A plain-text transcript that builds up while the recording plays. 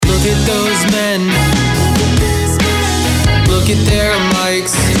Look at those men. Look at their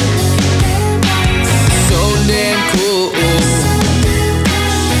mics. So damn cool.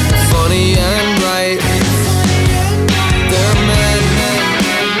 Funny and right. They're men.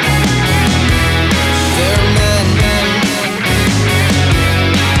 They're men.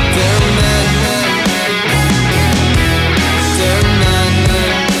 They're men. They're men.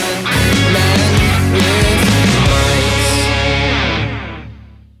 Men with mics.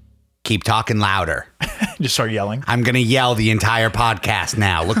 Keep talking louder. Just start yelling. I'm going to yell the entire podcast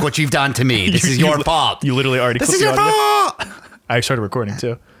now. Look what you've done to me. This is your fault. You literally already This clipped is your the audio. fault. I started recording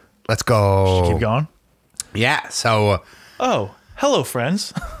too. Let's go. Keep going. Yeah. So, Oh, hello,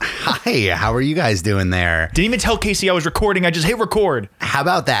 friends. hi. How are you guys doing there? Didn't even tell Casey I was recording. I just hit record. How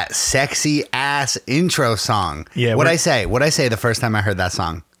about that sexy ass intro song? Yeah, What'd we're- I say? What'd I say the first time I heard that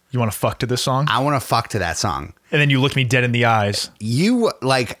song? You want to fuck to this song? I want to fuck to that song. And then you looked me dead in the eyes. You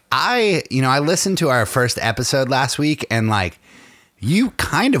I listened to our first episode last week and you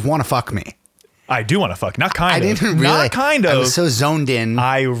kind of want to fuck me. I do want to fuck. Not kind I of. didn't really. Not kind of. I was so zoned in.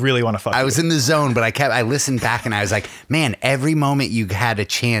 I really want to fuck. I was in the zone, but I listened back and I was like, man, every moment you had a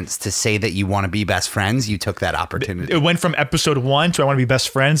chance to say that you want to be best friends, you took that opportunity. It went from episode 1 to I want to be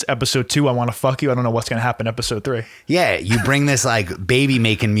best friends. Episode 2, I want to fuck you. I don't know what's going to happen. Episode 3. Yeah, you bring this baby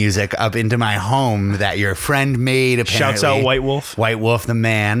making music up into my home that your friend made. Apparently. Shouts out White Wolf. White Wolf the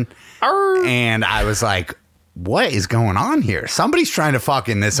man. Arr. And I was like, what is going on here? Somebody's trying to fuck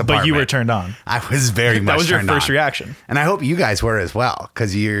in this apartment. But you were turned on. I was very much That was your turned first on. reaction. And I hope you guys were as well,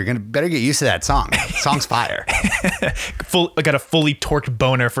 because you're going to better get used to that song. Song's fire. I got a fully torqued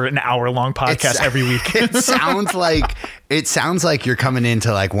boner for an hour-long podcast every week. It sounds like you're coming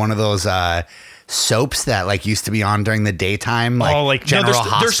into one of those soaps that used to be on during the daytime, General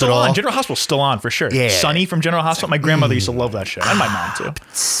Hospital. They're still on. General Hospital's still on for sure. Yeah. Sunny from General Hospital. My grandmother used to love that show, and my mom too.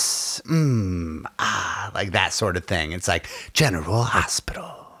 Like that sort of thing. It's like General Hospital.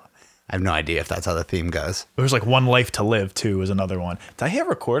 I have no idea if that's how the theme goes. There was One Life to Live too was another one. Did I hit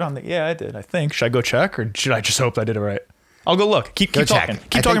record on the? Yeah, I did. I think. Should I go check or should I just hope I did it right? I'll go look. Keep Go talking. check.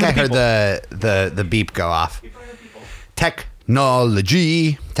 Keep talking. I to think I heard the beep go off.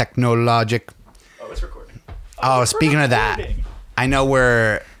 Technologic. Oh, it's recording. Oh, speaking of that, I know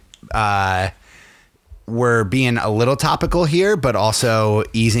we're being a little topical here, but also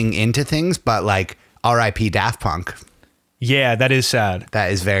easing into things. But R.I.P. Daft Punk. Yeah, that is sad.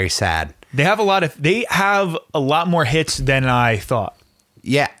 That is very sad. They have a lot more hits than I thought.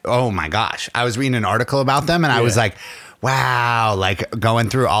 Yeah. Oh my gosh. I was reading an article about them and I was like, wow, going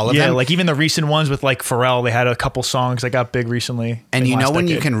through all of them. Yeah, even the recent ones with Pharrell, they had a couple songs that got big recently. And in you the know last when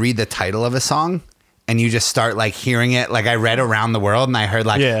you decade. can read the title of a song and you just start hearing it, I read Around the World and I heard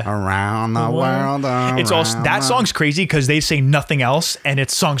Around the World. It's also that song's crazy because they say nothing else and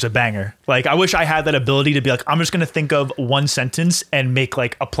its song's a banger. I wish I had that ability to be I'm just gonna think of one sentence and make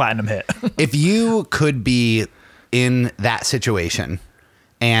a platinum hit. If you could be in that situation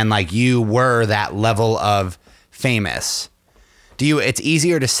and you were that level of famous, it's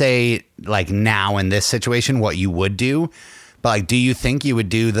easier to say now in this situation what you would do, but do you think you would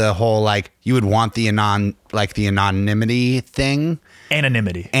do the whole you would want the the anonymity thing?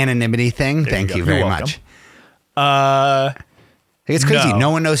 Anonymity Thing. Thank you You're very welcome. much. It's crazy. No. No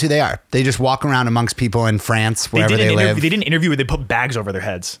one knows who they are. They just walk around amongst people in France, wherever they live. They did an interview where they put bags over their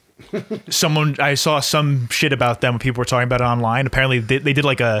heads. I saw some shit about them when people were talking about it online. Apparently they did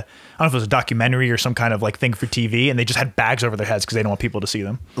I don't know if it was a documentary or some kind of thing for TV, and they just had bags over their heads because they don't want people to see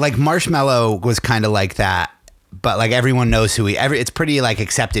them. Marshmello was kind of like that, but everyone knows who it's pretty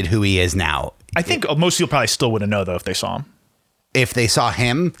accepted who he is now. I think most people probably still wouldn't know though if they saw him. If they saw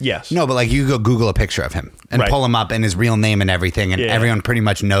him, yes. No, but you go Google a picture of him and pull him up and his real name and everything, and everyone pretty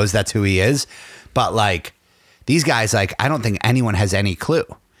much knows that's who he is. But these guys, I don't think anyone has any clue.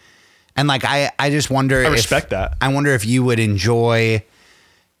 And I just wonder. I respect that. I wonder if you would enjoy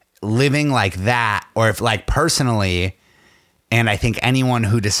living like that, or if personally. And I think anyone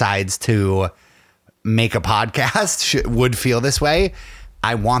who decides to make a podcast would feel this way.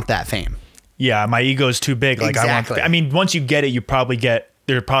 I want that fame. Yeah, my ego is too big. Exactly. I want. Once you get it,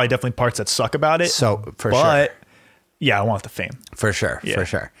 there are probably definitely parts that suck about it. So for sure. But yeah, I want the fame. For sure. Yeah. For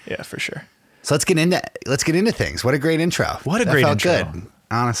sure. Yeah, for sure. So let's get into things. What a great intro. What a That great felt intro. Good,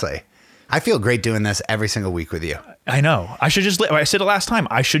 honestly. I feel great doing this every single week with you. I know. I should just I said it last time.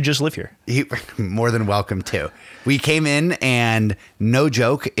 I should just live here. You're more than welcome to. We came in and no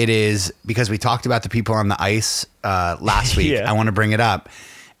joke, it is because we talked about the people on the ice last week. Yeah. I want to bring it up.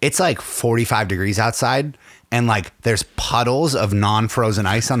 It's 45 degrees outside and there's puddles of non-frozen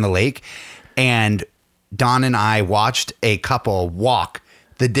ice on the lake. And Don and I watched a couple walk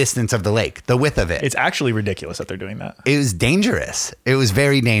the distance of the lake, the width of it. It's actually ridiculous that they're doing that. It was dangerous. It was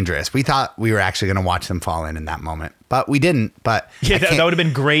very dangerous. We thought we were actually going to watch them fall in that moment, but we didn't. But Yeah, that would have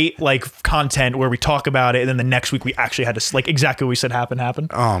been great, like content where we talk about it, and then the next week we actually had to like exactly what we said happened.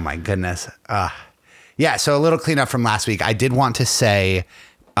 Oh my goodness. Yeah. So a little cleanup from last week. I did want to say,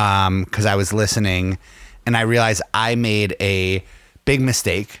 because I was listening, and I realized I made a big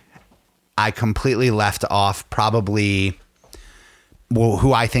mistake. I completely left off probably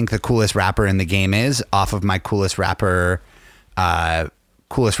who I think the coolest rapper in the game is off of my coolest rapper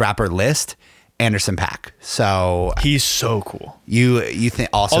list, Anderson .Paak. So He's so cool. you think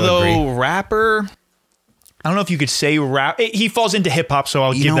also Although agree? rapper, I don't know if you could say rap. He falls into hip hop, so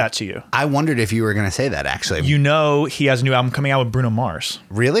I'll give know, that to you. I wondered if you were going to say that actually. You know, he has a new album coming out with Bruno Mars.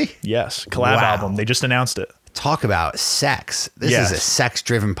 Really? Yes, collab Wow. album. They just announced it. Talk about sex. This Yes. is a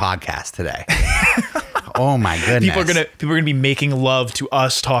sex-driven podcast today. Oh my goodness. People are gonna be making love to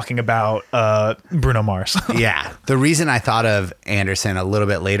us talking about Bruno Mars. Yeah. The reason I thought of Anderson a little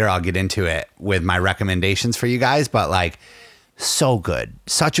bit later, I'll get into it with my recommendations for you guys, but like so good.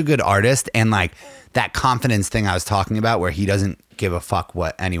 Such a good artist, and like that confidence thing I was talking about where he doesn't give a fuck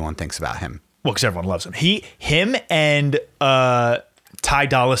what anyone thinks about him. Well, because everyone loves him. Him and Ty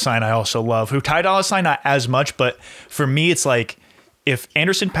Dolla $ign I also love. Who Ty Dolla $ign not as much, but for me it's like if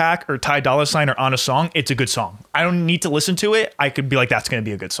Anderson .Paak or Ty Dolla $ign are on a song, it's a good song. I don't need to listen to it. I could be like, that's going to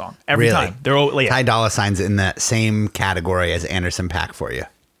be a good song every Really? time. They're all, yeah. Ty Dolla $ign's in that same category as Anderson .Paak for you.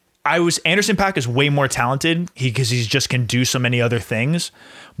 Anderson .Paak is way more talented because he just can do so many other things.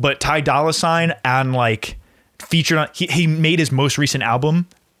 But Ty Dolla $ign and like featured on, he made his most recent album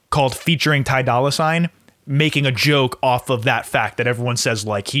called Featuring Ty Dolla $ign, making a joke off of that fact that everyone says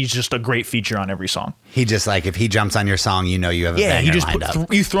like he's just a great feature on every song. He just like, if he jumps on your song, you know you have a Yeah, banger he just lined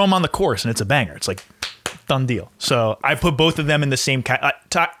up. you throw him on the chorus and it's a banger. It's like done deal. So I put both of them in the same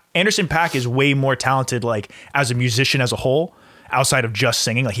Anderson .Paak is way more talented like as a musician as a whole outside of just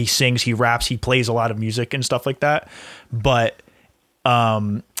singing. Like he sings, he raps, he plays a lot of music and stuff like that. But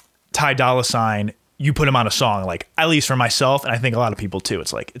Ty Dolla $ign, you put him on a song, like at least for myself, and I think a lot of people too,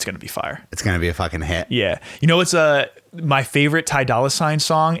 it's like it's gonna be fire. It's going to be a fucking hit. Yeah. You know what's my favorite Ty Dolla $ign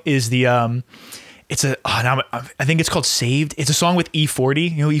song is the I think it's called Saved. It's a song with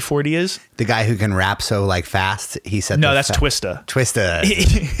E40. You know who E40 is? The guy who can rap so like fast, he said No, that's Twista. Twista.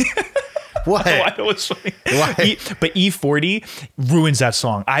 What? I know it's funny. Why? But E40 ruins that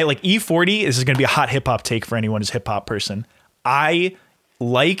song. I like E40. This is going to be a hot hip hop take for anyone who's a hip hop person. I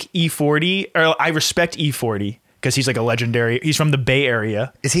like E40, or I respect E40 because he's like a legendary. He's from the Bay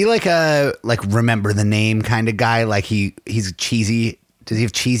Area. Is he like a remember the name kind of guy? Like he's cheesy. Does he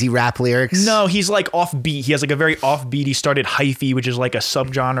have cheesy rap lyrics? No, he's like offbeat. He has like a very offbeat. He started hyphy, which is like a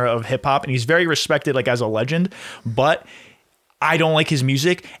subgenre of hip hop, and he's very respected like as a legend. But I don't like his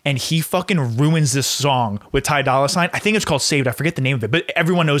music, and he fucking ruins this song with Ty Dolla $ign. I think it's called Saved. I forget the name of it, but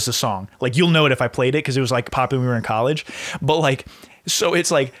everyone knows the song. Like you'll know it if I played it because it was like popular when we were in college. But like, so it's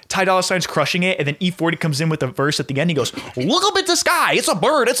like Ty Dolla $ign's crushing it, and then E40 comes in with a verse at the end. He goes, "Look up at the sky, it's a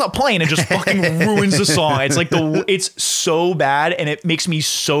bird, it's a plane," and just fucking ruins the song. It's like it's so bad, and it makes me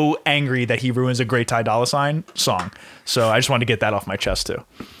so angry that he ruins a great Ty Dolla $ign song. So I just wanted to get that off my chest too.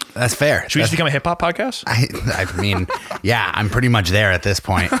 That's fair. Should we just become a hip hop podcast? I mean, yeah, I'm pretty much there at this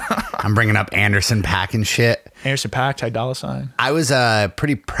point. I'm bringing up Anderson .Paak and shit. Anderson .Paak, Ty Dolla $ign. I was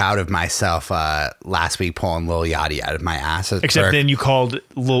pretty proud of myself last week pulling Lil Yachty out of my ass. Except then you called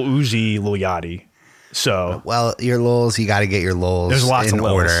Lil Uzi Lil Yachty. So well, your Lils, you got to get your Lils there's lots in of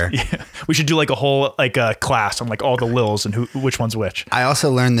Lils. order. Yeah. We should do like a whole like class on like all the Lils and which one's which. I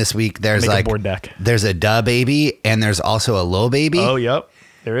also learned this week there's Make a like board deck. There's a Da Baby and there's also a Lil Baby. Oh, yep.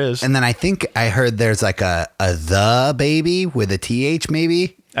 There is. And then I think I heard there's like a The Baby with a TH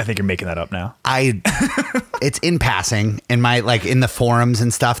maybe. I think you're making that up now. It's in passing in my like in the forums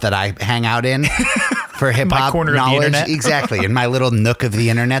and stuff that I hang out in for hip hop corner of the knowledge. internet. Exactly. In my little nook of the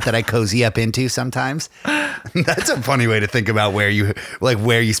internet that I cozy up into sometimes. That's a funny way to think about where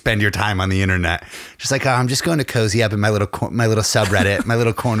you spend your time on the internet. Just like, oh, I'm just going to cozy up in my little subreddit, my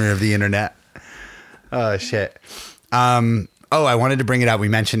little corner of the internet. Oh shit. Oh, I wanted to bring it up. We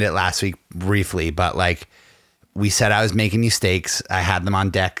mentioned it last week briefly, but like we said, I was making you steaks. I had them on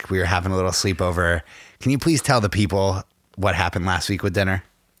deck. We were having a little sleepover. Can you please tell the people what happened last week with dinner?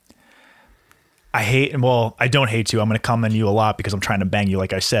 I don't hate you. I'm going to comment you a lot because I'm trying to bang you,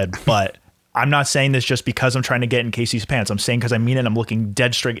 like I said, but I'm not saying this just because I'm trying to get in Casey's pants. I'm saying because I mean it. I'm looking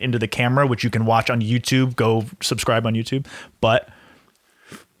dead straight into the camera, which you can watch on YouTube. Go subscribe on YouTube. But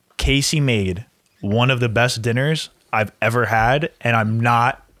Casey made one of the best dinners I've ever had, and I'm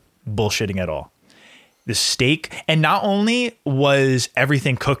not bullshitting at all. the steak. And not only was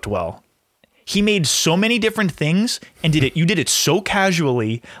everything cooked well, he made so many different things and you did it so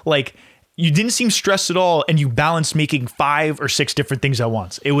casually. Like, you didn't seem stressed at all, and you balanced making 5 or 6 different things at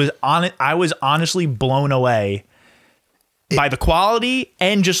once. I was honestly blown away by the quality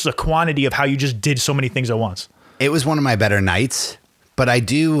and just the quantity of how you just did so many things at once. It was one of my better nights, but I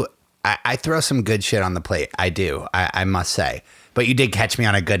throw some good shit on the plate. I do. I must say. But you did catch me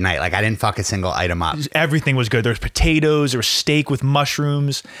on a good night. Like, I didn't fuck a single item up. Everything was good. There was potatoes, there was steak with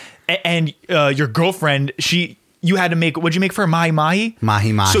mushrooms, and your girlfriend, you had to make, what'd you make for her? Mahi?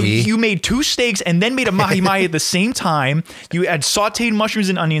 Mahi. So you made 2 steaks and then made a mahi at the same time. You had sauteed mushrooms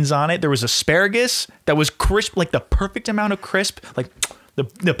and onions on it. There was asparagus that was crisp, like the perfect amount of crisp. Like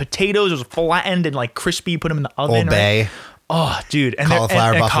the potatoes was flattened and like crispy. You put them in the oven. Old Bay. Right? Oh, dude. And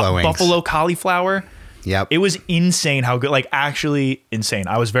Cauliflower buffalo wings. Buffalo cauliflower. Yep. It was insane how good, like actually insane.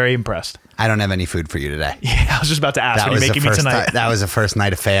 I was very impressed. I don't have any food for you today. Yeah, I was just about to ask, what are you making me tonight? That was a first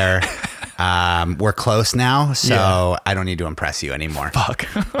night affair. We're close now, so I don't need to impress you anymore. Fuck.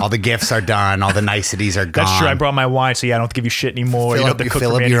 All the gifts are done. All the niceties are gone. That's true. I brought my wine, so yeah, I don't have to give you shit anymore. Fill You up, don't have to cook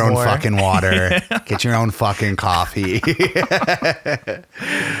fill for up me your anymore. own fucking water. Get your own fucking coffee.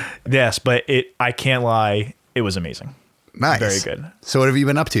 Yes, but I can't lie, it was amazing. Nice. Very good. So what have you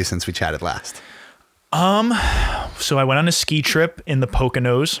been up to since we chatted last? So I went on a ski trip in the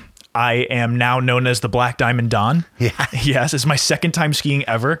Poconos. I am now known as the Black Diamond Don. Yeah. Yes, it's my second time skiing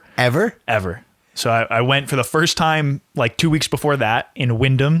ever. Ever? So I went for the first time like 2 weeks before that in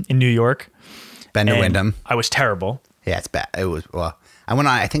Wyndham in New York. Been to And Wyndham. I was terrible. Yeah, it's bad. It was, well,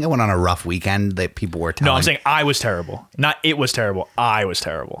 I think I went on a rough weekend that people were telling. No, I'm saying I was terrible. Not it was terrible. I was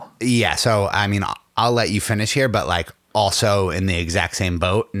terrible. Yeah, so I mean, I'll let you finish here, but like also in the exact same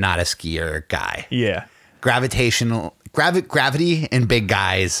boat, not a skier guy. Yeah. Gravity and big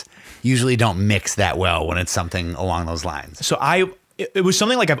guys usually don't mix that well when it's something along those lines. So it was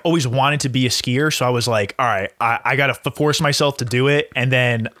something like I've always wanted to be a skier. So I was like, all right, I got to force myself to do it. And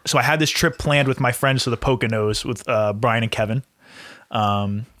then, so I had this trip planned with my friends to the Poconos with Brian and Kevin.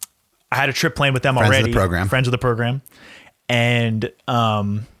 I had a trip planned with them Friends of already. the program. Friends of the program. And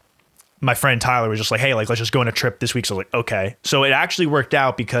my friend Tyler was just like, hey, like, let's just go on a trip this week. So I was like, okay. So it actually worked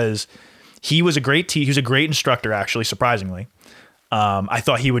out because he was a great instructor, actually, surprisingly. I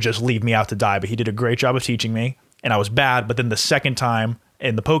thought he would just leave me out to die, but he did a great job of teaching me, and I was bad. But then the second time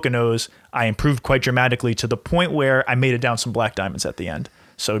in the Poconos, I improved quite dramatically to the point where I made it down some black diamonds at the end.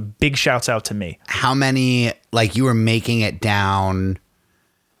 So big shouts out to me. How many, like, you were making it down?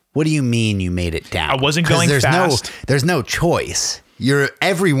 What do you mean you made it down? I wasn't 'Cause going fast. There's no choice.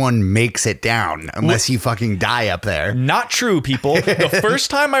 Everyone makes it down unless you fucking die up there. Not true, people. The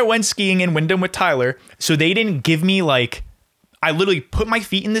first time I went skiing in Wyndham with Tyler, so they didn't give me like, I literally put my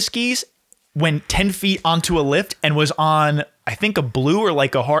feet in the skis, went 10 feet onto a lift, and was on, I think, a blue or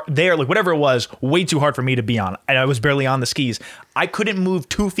like a hard, like whatever it was, way too hard for me to be on. And I was barely on the skis. I couldn't move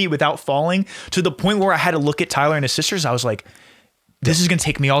 2 feet without falling, to the point where I had to look at Tyler and his sisters. I was like, this is going to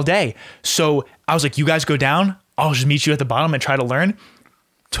take me all day. So I was like, you guys go down. I'll just meet you at the bottom and try to learn.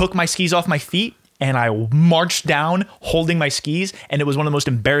 Took my skis off my feet and I marched down holding my skis. And it was one of the most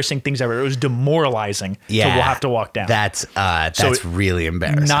embarrassing things ever. It was demoralizing to have to walk down. That's really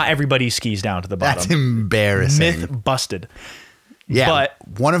embarrassing. Not everybody skis down to the bottom. That's embarrassing. Myth busted. Yeah. But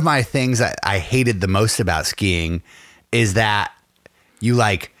one of my things that I hated the most about skiing is that you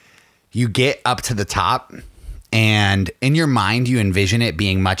get up to the top, and in your mind, you envision it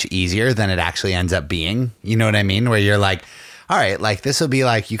being much easier than it actually ends up being. You know what I mean? Where you're like, all right, like this will be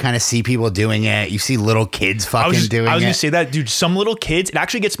like, you kind of see people doing it. You see little kids fucking doing it. I was going to say that, dude, some little kids, it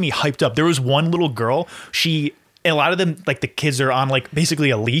actually gets me hyped up. There was one little girl, and a lot of them, like the kids are on like basically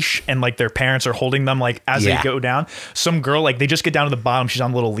a leash, and like their parents are holding them like as they go down. Some girl, like they just get down to the bottom. She's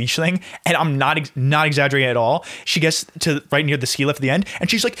on a little leash thing, and I'm not exaggerating at all. She gets to right near the ski lift at the end, and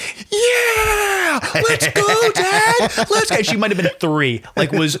she's like, "Yeah, let's go, Dad, let's go." And she might have been 3,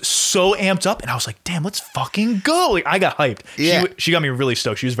 like was so amped up, and I was like, "Damn, let's fucking go!" Like I got hyped. Yeah. She got me really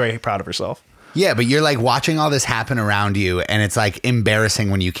stoked. She was very proud of herself. Yeah, but you're like watching all this happen around you, and it's like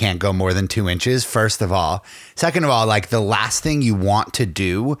embarrassing when you can't go more than 2 inches, first of all. Second of all, like the last thing you want to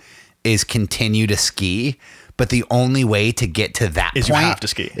do is continue to ski, but the only way to get to that Is point you have to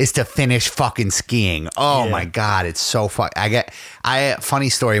ski. is to finish fucking skiing. Oh Yeah. my God, it's so funny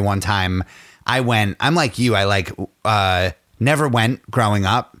story one time, I'm like you, never went growing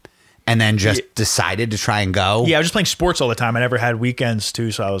up. And then just decided to try and go. Yeah, I was just playing sports all the time. I never had weekends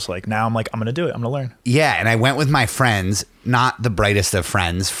too, so I was like, now I'm like, I'm gonna do it. I'm gonna learn. Yeah, and I went with my friends, not the brightest of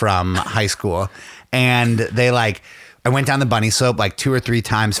friends from high school, and they like I went down the bunny slope like 2 or 3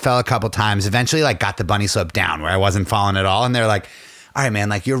 times, fell a couple times, eventually like got the bunny slope down where I wasn't falling at all. And they're like, all right, man,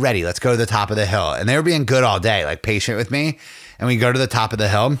 like you're ready. Let's go to the top of the hill. And they were being good all day, like patient with me. And we go to the top of the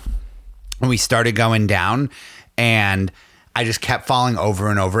hill and we started going down and I just kept falling over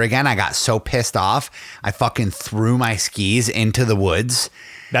and over again. I got so pissed off. I fucking threw my skis into the woods.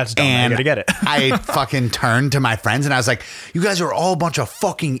 That's dumb. I gotta get it. I fucking turned to my friends and I was like, you guys are all a bunch of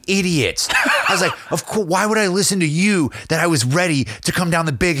fucking idiots. I was like, of course, why would I listen to you that I was ready to come down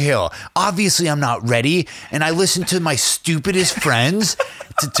the big hill? Obviously, I'm not ready. And I listened to my stupidest friends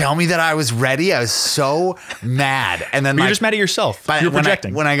to tell me that I was ready. I was so mad. And then You're just mad at yourself. You're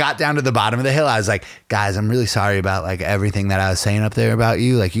projecting. When I got down to the bottom of the hill, I was like, guys, I'm really sorry about like everything that I was saying up there about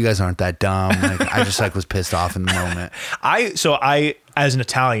you. Like, you guys aren't that dumb. Like, I just like was pissed off in the moment. I, as an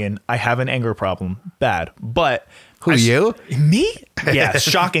Italian, I have an anger problem. Bad. But you? Me? Yeah, it's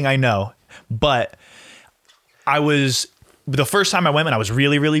shocking, I know. But the first time I went when I was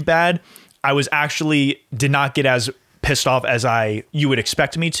really, really bad, I was actually did not get as pissed off as you would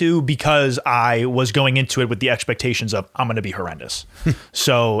expect me to because I was going into it with the expectations of I'm going to be horrendous.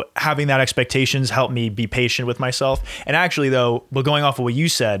 So having that expectations helped me be patient with myself. And actually though, but going off of what you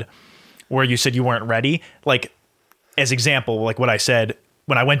said, where you said you weren't ready, like as example, like what I said,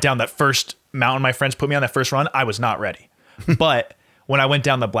 when I went down that first mountain, my friends put me on that first run, I was not ready. But when I went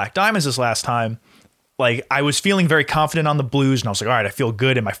down the Black Diamonds this last time, like I was feeling very confident on the blues and I was like, all right, I feel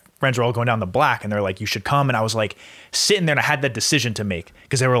good. And my friends were all going down the black and they're like, you should come. And I was like sitting there and I had that decision to make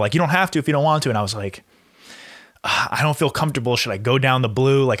because they were like, you don't have to if you don't want to. And I was like, I don't feel comfortable. Should I go down the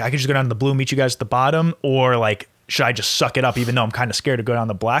blue? Like I could just go down the blue, meet you guys at the bottom, or like, should I just suck it up even though I'm kind of scared to go down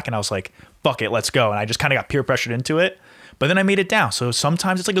the black? And I was like, fuck it, let's go. And I just kind of got peer pressured into it. But then I made it down. So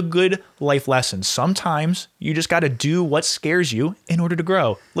sometimes it's like a good life lesson. Sometimes you just got to do what scares you in order to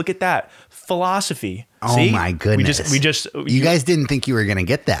grow. Look at that. Philosophy. Oh See? my goodness. You guys didn't think you were going to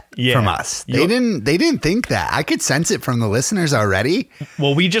get that from us. They didn't think that. I could sense it from the listeners already.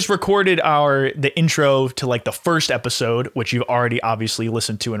 Well, we just recorded the intro to like the first episode, which you've already obviously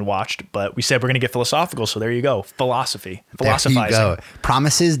listened to and watched, but we said we're going to get philosophical. So there you go. Philosophy. Philosophizing. There you go.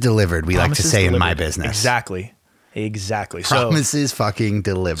 Promises delivered. We like to say in my business. Exactly. Promises fucking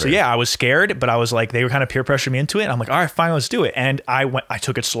delivered. So yeah, I was scared, but I was like, they were kind of peer pressuring me into it. And I'm like, all right, fine, let's do it. And I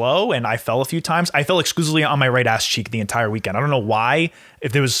took it slow and I fell a few times. I fell exclusively on my right ass cheek the entire weekend. I don't know why,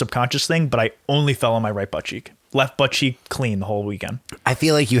 if there was a subconscious thing, but I only fell on my right butt cheek. Left butt cheek clean the whole weekend. I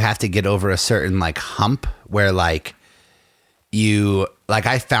feel like you have to get over a certain like hump where like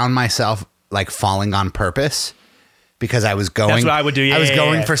I found myself like falling on purpose. Because I was going. That's what I would do. Yeah, I was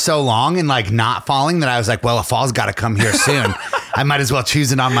going for so long and like not falling that I was like, well, a fall's got to come here soon. I might as well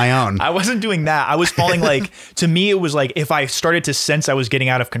choose it on my own. I wasn't doing that. I was falling like, to me, it was like, if I started to sense I was getting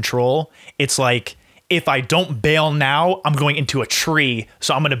out of control, it's like, if I don't bail now, I'm going into a tree.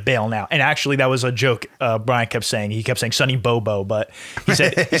 So I'm going to bail now. And actually that was a joke. Brian kept saying, he kept saying Sonny Bobo, but he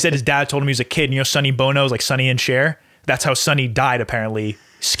said his dad told him he was a kid. You know, Sonny Bono is like Sonny and Cher. That's how Sonny died apparently.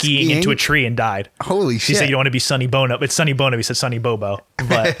 Skiing into a tree and died. Holy shit. He said you don't want to be Sonny Bono. It's Sonny Bono. He said Sonny Bobo.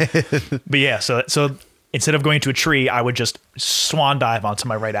 But yeah, so instead of going into a tree, I would just swan dive onto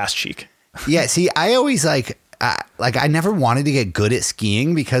my right ass cheek. Yeah, see, I always I never wanted to get good at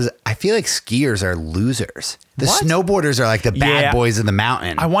skiing because I feel like skiers are losers. The snowboarders are like the bad boys of the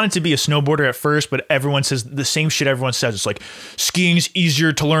mountain. I wanted to be a snowboarder at first, but everyone says the same shit everyone says. It's like skiing's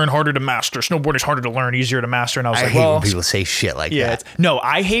easier to learn, harder to master. Snowboarding's harder to learn, easier to master. And I was like, hate when people say shit like that. No,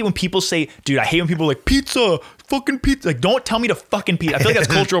 I hate when people say, dude, I hate when people are like pizza, fucking pizza. Like, don't tell me to fucking pizza. I feel like that's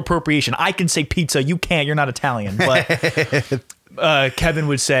cultural appropriation. I can say pizza. You can't. You're not Italian. But Kevin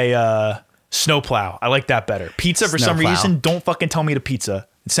would say, snowplow. I like that better. Pizza for some reason. Don't fucking tell me to pizza.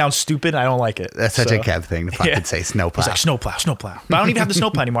 It sounds stupid. And I don't like it. That's such a Kev thing to fucking say. Snowplow. It's like snowplow. But I don't even have the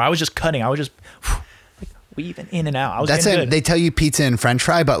snowplow anymore. I was just cutting. I was just weaving in and out. I was getting good. They tell you pizza and French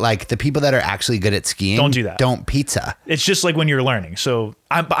fry, but like the people that are actually good at skiing don't do that. Don't pizza. It's just like when you're learning. So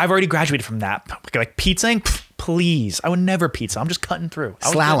I've already graduated from that. Like pizzaing, please. I would never pizza. I'm just cutting through.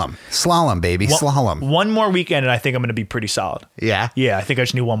 Slalom, baby. Slalom. One more weekend and I think I'm going to be pretty solid. Yeah. Yeah. I think I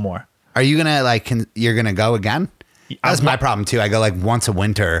just need one more. Are you gonna you're gonna go again? That's my problem too. I go like once a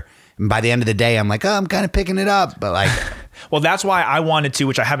winter, and by the end of the day, I'm like, oh, I'm kind of picking it up, but like, well, that's why I wanted to,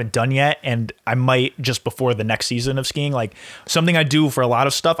 which I haven't done yet, and I might just before the next season of skiing. Like something I do for a lot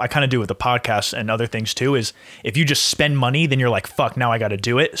of stuff, I kind of do with the podcast and other things too. Is if you just spend money, then you're like, fuck, now I got to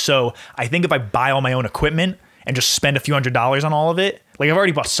do it. So I think if I buy all my own equipment and just spend a few $100s on all of it, like I've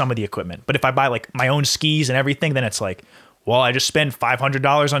already bought some of the equipment, but if I buy like my own skis and everything, then it's like, well, I just spend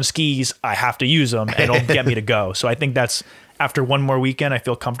 $500 on skis. I have to use them and it'll get me to go. So I think that's after one more weekend, I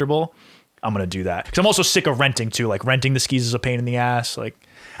feel comfortable. I'm going to do that. Because I'm also sick of renting too. Like renting the skis is a pain in the ass. Like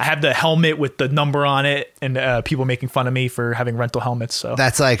I have the helmet with the number on it and people making fun of me for having rental helmets. So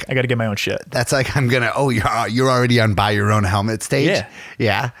That's like I got to get my own shit. That's like I'm gonna. Oh, you're already on buy your own helmet stage.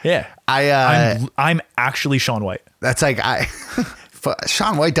 Yeah. yeah. Yeah. I'm actually Shaun White, That's like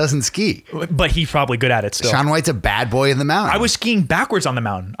Shaun White doesn't ski. but he's probably good at it still. Shaun White's a bad boy in the mountain. I was skiing backwards on the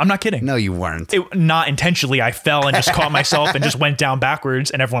mountain. I'm not kidding. No, you weren't. Not intentionally. I fell and just caught myself and just went down backwards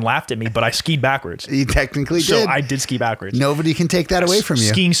and everyone laughed at me, but I skied backwards. You technically So did. I did ski backwards. Nobody can take that away from you.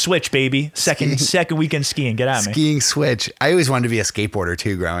 Skiing switch, baby. Second weekend skiing. Get at me. Skiing switch. I always wanted to be a skateboarder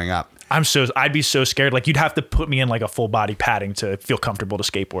too growing up. I'd be so scared. Like you'd have to put me in like a full body padding to feel comfortable to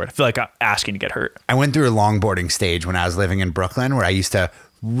skateboard. I feel like I'm asking to get hurt. I went through a longboarding stage when I was living in Brooklyn where I used to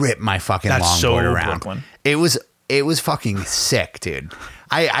rip my fucking That's longboard so around. Brooklyn. It was fucking sick, dude.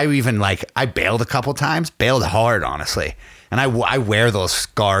 I even like I bailed a couple times, bailed hard, honestly. And I wear those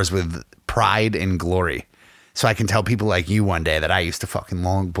scars with pride and glory. So I can tell people like you one day that I used to fucking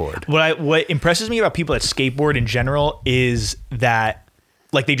longboard. What impresses me about people that skateboard in general is that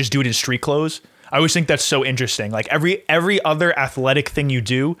like they just do it in street clothes. I always think that's so interesting. Like every other athletic thing you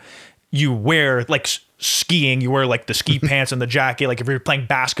do, you wear like skiing, you wear like the ski pants and the jacket. Like if you're playing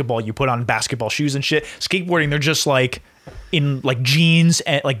basketball, you put on basketball shoes and shit. Skateboarding, they're just like in like jeans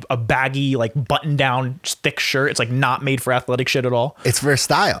and like a baggy, like button down thick shirt. It's like not made for athletic shit at all. It's for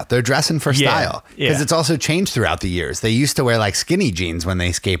style. They're dressing for style. Because it's also changed throughout the years. They used to wear like skinny jeans when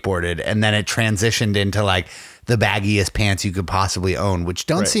they skateboarded, and then it transitioned into like the baggiest pants you could possibly own, which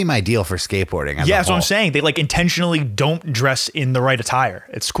don't seem ideal for skateboarding. Yeah, that's what I'm saying. They like intentionally don't dress in the right attire.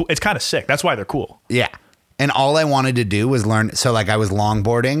 It's cool. It's kind of sick. That's why they're cool. Yeah. And all I wanted to do was learn. So like I was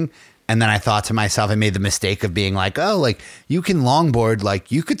longboarding, and then I thought to myself, I made the mistake of being like, oh, like you can longboard,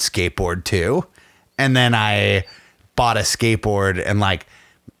 like you could skateboard too. And then I bought a skateboard and like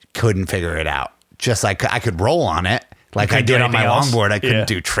couldn't figure it out. Just like I could roll on it. Like I do did on my anything else? longboard. I couldn't Yeah.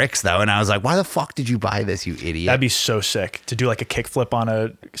 do tricks though. And I was like, why the fuck did you buy this, you idiot? That'd be so sick to do like a kickflip on a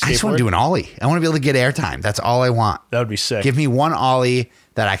skateboard. I just want to do an ollie. I want to be able to get airtime. That's all I want. That would be sick. Give me one ollie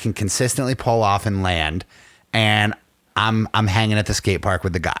that I can consistently pull off and land, and I'm hanging at the skate park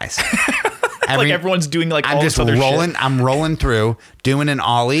with the guys. like everyone's doing like all I'm this just other rolling. shit. I'm rolling through, doing an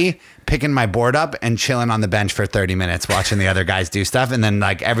ollie, picking my board up, and chilling on the bench for 30 minutes, watching the other guys do stuff. And then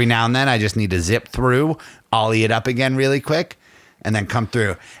like every now and then, I just need to zip through, ollie it up again really quick, and then come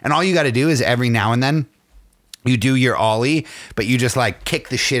through. And all you got to do is every now and then you do your ollie, but you just like kick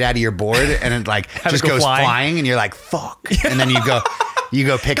the shit out of your board, and it like just go goes flying. flying, and you're like, fuck. And then you go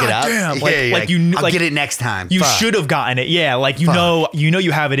pick it up. Damn, Yeah, like you I'll like get it next time. You Fuck. should have gotten it. Yeah, like you Fuck. know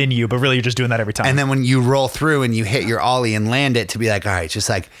you have it in you, but really you're just doing that every time. And then when you roll through and you hit your ollie and land it, to be like, all right, just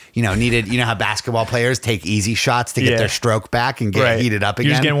like, needed, how basketball players take easy shots to get Yeah. their stroke back and get Right. heated up again.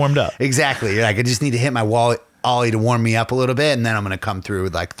 You're just getting warmed up. Exactly. You're like, I just need to hit my ollie to warm me up a little bit, and then I'm going to come through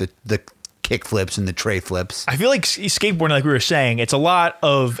with like the kick flips and the tray flips. I feel like skateboarding, like we were saying, it's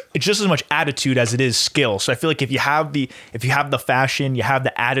just as much attitude as it is skill. So I feel like if you have the fashion, you have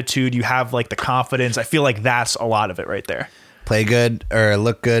the attitude, you have like the confidence, I feel like that's a lot of it right there. Play good or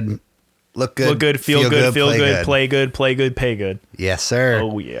look good. Look good, feel good, play good, pay good. Yes, sir.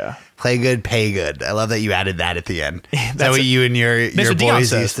 Oh yeah. Play good, pay good. I love that you added that at the end. Is that That's what you and your what Deion boys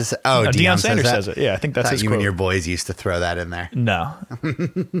says. used to say? Oh, No, Deion Sanders that? says it. Yeah, I think that's Thought his you quote. and your boys used to throw that in there. No.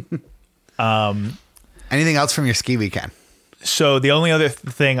 Anything else from your ski weekend? So the only other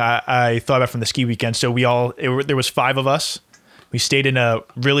thing I thought about from the ski weekend, so there was 5 of us. We stayed in a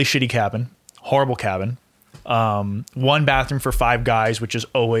really shitty cabin, horrible cabin. 1 bathroom for 5 guys, which is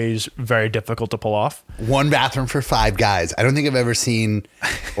always very difficult to pull off. 1 bathroom for 5 guys. I don't think I've ever seen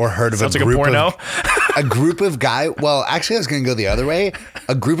or heard of Sounds a like a group porno. of a group of guys. Well, actually, I was going to go the other way.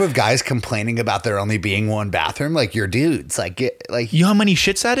 A group of guys complaining about there only being 1 bathroom. Like you're dudes. Like You know how many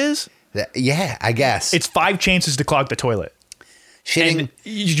shits that is? yeah, I guess It's 5 chances to clog the toilet. shitting. And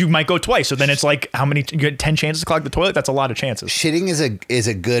you might go twice. So then it's like how many? You get 10 chances to clog the toilet. That's a lot of chances. Shitting is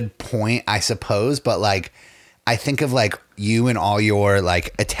a good point, I suppose. But like, I think of like you and all your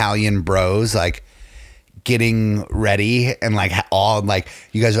like Italian bros, like getting ready and like all like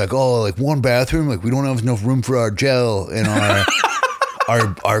you guys are like, oh, like 1 bathroom, like we don't have enough room for our gel and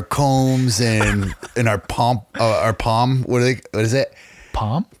our combs and our palm. What is it?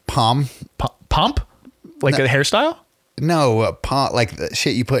 Palm? Palm? Pump? Like a hairstyle? No, palm, like the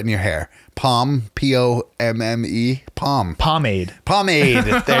shit you put in your hair. Palm, Pomme, palm. Pomade. Pomade.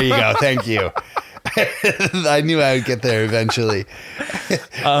 There you go. Thank you. I knew I would get there eventually.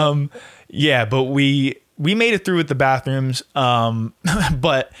 Yeah, but we made it through with the bathrooms.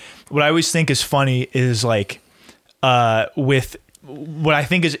 But what I always think is funny is like with what I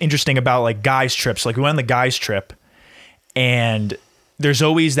think is interesting about like guys trips, like we went on the guys trip and there's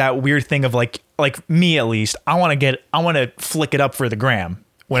always that weird thing of like me at least, I want to flick it up for the gram.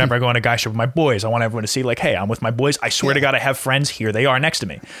 Whenever I go on a guys trip with my boys, I want everyone to see like, hey, I'm with my boys. I swear to God, I have friends. Here they are next to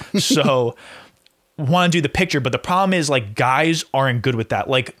me. So want to do the picture. But the problem is like guys aren't good with that.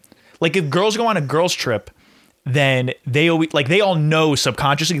 Like if girls go on a girls trip, then they all know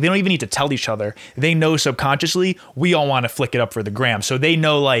subconsciously, they don't even need to tell each other. They know subconsciously we all want to flick it up for the gram. So they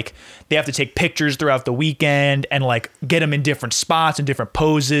know like they have to take pictures throughout the weekend and like get them in different spots and different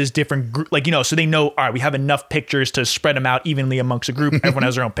poses, different like, you know, so they know, all right, we have enough pictures to spread them out evenly amongst a group. Everyone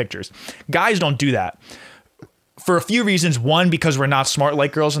has their own pictures. Guys don't do that for a few reasons. One, because we're not smart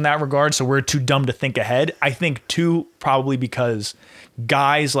like girls in that regard. So we're too dumb to think ahead. I think two, probably because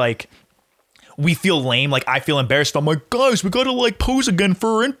guys like, we feel lame. Like I feel embarrassed. I'm like, guys, we gotta like pose again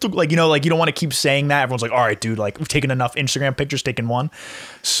for like, you know, like you don't want to keep saying that. Everyone's like, all right, dude, like we've taken enough Instagram pictures, taken one.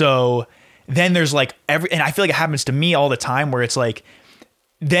 So then there's like and I feel like it happens to me all the time where it's like,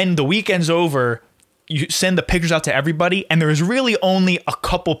 then the weekend's over, you send the pictures out to everybody and there's really only a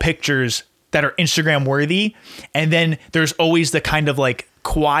couple pictures that are Instagram worthy. And then there's always the kind of like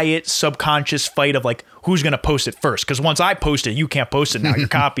quiet subconscious fight of like, who's going to post it first? Because once I post it, you can't post it now. You're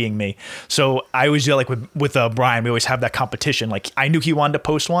copying me. So I always do like with Brian, we always have that competition. Like I knew he wanted to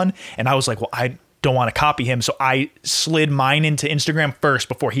post one and I was like, well, I don't want to copy him. So I slid mine into Instagram first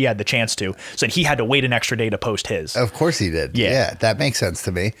before he had the chance to. So he had to wait an extra day to post his. Of course he did. Yeah. That makes sense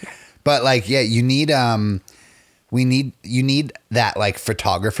to me. But like, yeah, you need that like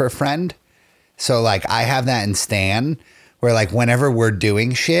photographer friend. So like I have that in Stan where like whenever we're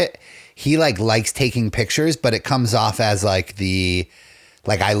doing shit, he like likes taking pictures, but it comes off as like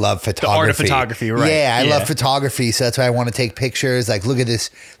I love photography. The art of photography, right? Yeah, I love photography, so that's why I want to take pictures. Like, look at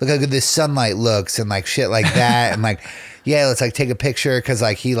this, look how good this sunlight looks, and like shit like that. And like, yeah, let's like take a picture because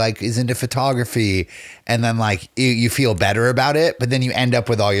like he like is into photography, and then like you feel better about it, but then you end up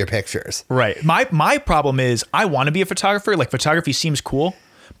with all your pictures. Right. My problem is I want to be a photographer. Like photography seems cool,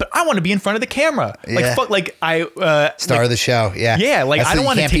 but I want to be in front of the camera. Like Yeah. fuck. Like I Star like, of the show. Yeah. Yeah, like That's I don't what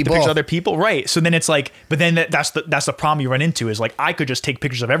want to you can't take be the pictures both. of other people, right? So then it's like, but then that's the problem you run into is like I could just take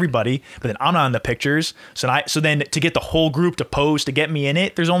pictures of everybody, but then I'm not in the pictures. So then to get the whole group to pose to get me in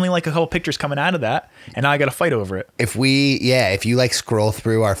it, there's only like a couple pictures coming out of that, and now I got to fight over it. If you like scroll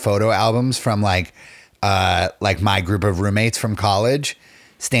through our photo albums from like my group of roommates from college,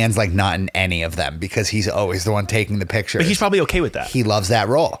 Stan's like not in any of them because he's always the one taking the pictures. But he's probably okay with that. He loves that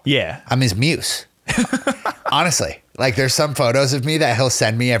role. Yeah. I'm his muse. Honestly, like there's some photos of me that he'll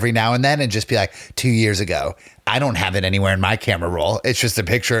send me every now and then and just be like 2 years ago. I don't have it anywhere in my camera roll. It's just a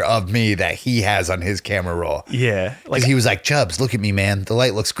picture of me that he has on his camera roll. Yeah. Like he was like, Chubbs, look at me, man. The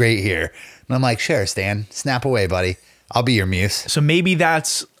light looks great here. And I'm like, sure, Stan, snap away, buddy. I'll be your muse. So maybe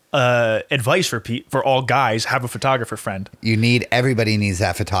that's advice for all guys: have a photographer friend. Everybody needs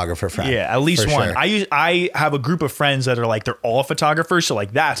that photographer friend. Yeah, at least for one. sure. I have a group of friends that are like they're all photographers, so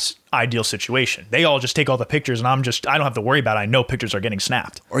like that's ideal situation. They all just take all the pictures, and I don't have to worry about it. I know pictures are getting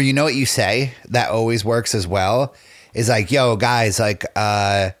snapped. Or you know what you say that always works as well is like, yo, guys, like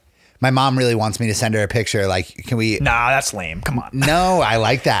my mom really wants me to send her a picture. Like, can we? Nah, that's lame. Come on. No, I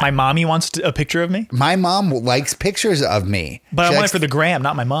like that. My mommy wants a picture of me, My mom likes pictures of me. but She I want it likes- for the gram,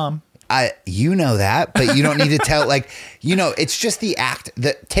 not my mom. you know that, but you don't need to tell. Like, you know, it's just the act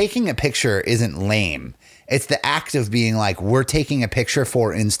that taking a picture isn't lame. It's the act of being like, we're taking a picture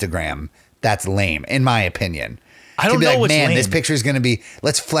for Instagram. That's lame, in my opinion. I don't To be know like, what's man, lame. this picture is going to be,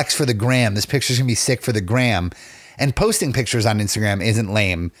 let's flex for the gram. This picture's going to be sick for the gram. And posting pictures on Instagram isn't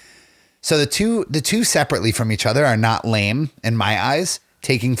lame. So the two separately from each other are not lame in my eyes,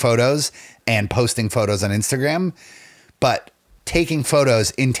 taking photos and posting photos on Instagram. But taking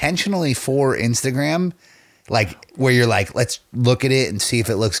photos intentionally for Instagram, like where you're like, let's look at it and see if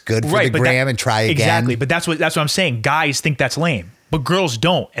it looks good for the but gram and try again. Exactly, but that's what I'm saying. Guys think that's lame, but girls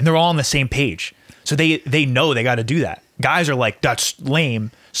don't, and they're all on the same page. So they know they got to do that. Guys are like, that's lame.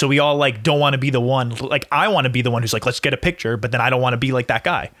 So we all like don't want to be the one. Like I want to be the one who's like, let's get a picture, but then I don't want to be like that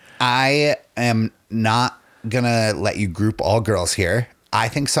guy. I am not going to let you group all girls here. I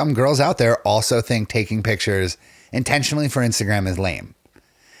think some girls out there also think taking pictures intentionally for Instagram is lame.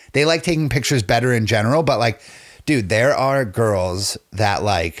 They like taking pictures better in general, but like, dude, there are girls that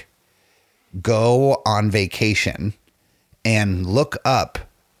like go on vacation and look up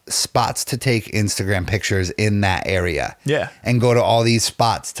spots to take Instagram pictures in that area. Yeah. And go to all these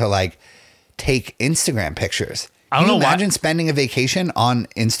spots to like take Instagram pictures. I don't Can know you why. imagine spending a vacation on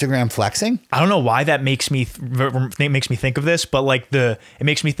Instagram flexing? I don't know why that makes me think of this, but like it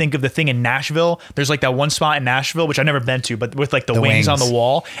makes me think of the thing in Nashville. There's like that one spot in Nashville which I've never been to, but with like the wings on wings. the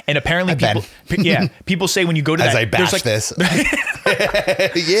wall, and apparently people say when you go to As that, I there's bash like, this.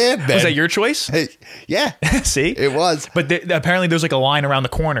 Yeah, Ben. was that your choice? Yeah. See, It was. But apparently there's like a line around the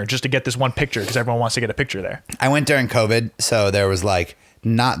corner just to get this one picture because everyone wants to get a picture there. I went during COVID, so there was like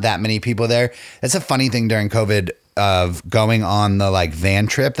not that many people there. That's a funny thing during COVID of going on the like van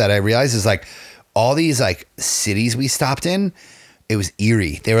trip that I realized is like all these like cities we stopped in, it was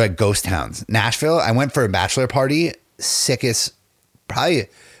eerie. They were like ghost towns. Nashville, I went for a bachelor party, sickest probably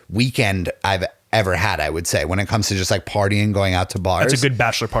weekend I've ever had, I would say, when it comes to just like partying, going out to bars. It's a good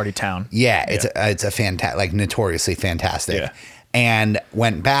bachelor party town. Yeah, it's a fantastic, like notoriously fantastic. Yeah. And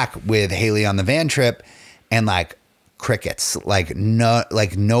went back with Haley on the van trip, and like crickets, like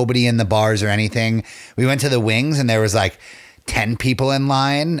nobody in the bars or anything. We went to the wings, and there was like 10 people in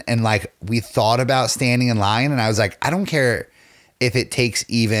line, and like we thought about standing in line, and I was like, I don't care if it takes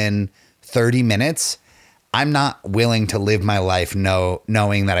even 30 minutes. I'm not willing to live my life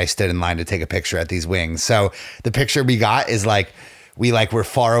knowing that I stood in line to take a picture at these wings. So the picture we got is like we like were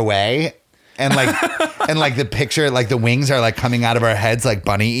far away, and like and like the picture, like the wings are like coming out of our heads like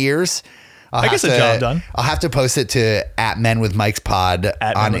bunny ears. I guess the job done. I'll have to post it to @menwithmikespod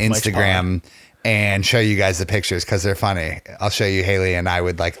on Men with Mike's Instagram and show you guys the pictures because they're funny. I'll show you Haley and I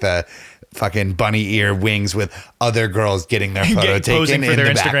with like the fucking bunny ear wings with other girls getting their photo Posing taken for in their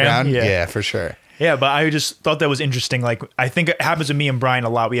the Instagram. background. Yeah. Yeah, for sure. Yeah, but I just thought that was interesting. Like, I think it happens to me and Brian a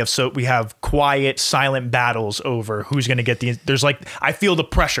lot. We have quiet, silent battles over who's going to get the. There's like, I feel the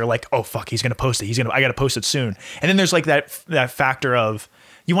pressure. Like, oh fuck, he's going to post it. I got to post it soon. And then there's like that factor of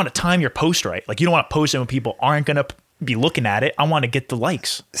you want to time your post right. Like, you don't want to post it when people aren't going to be looking at it. I want to get the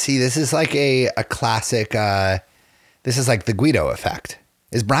likes. See, this is like a classic. This is like the Guido effect.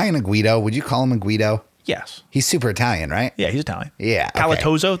 Is Brian a Guido? Would you call him a Guido? Yes. He's super Italian, right? Yeah, he's Italian. Yeah, okay.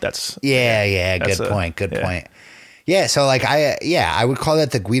 Calatozo. That's Yeah. That's Good point. Good yeah. point. Yeah. So like I would call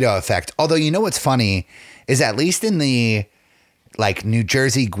that the Guido effect. Although you know what's funny is at least in the like New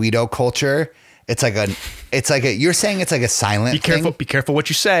Jersey Guido culture, it's like a you're saying it's like a silent. Be careful what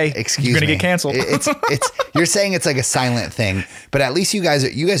you say. Excuse You're gonna me. get canceled. It's you're saying it's like a silent thing, but at least you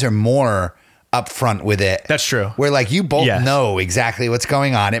guys are more upfront with it. That's true. Where like you both Yes. know exactly what's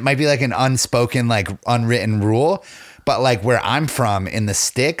going on. It might be like an unspoken, like unwritten rule, but like where I'm from in the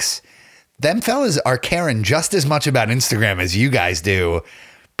sticks, them fellas are caring just as much about Instagram as you guys do,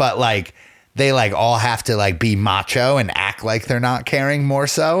 but like they like all have to like be macho and act like they're not caring more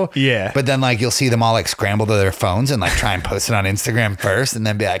so. Yeah. But then like you'll see them all like scramble to their phones and like try and post it on Instagram first and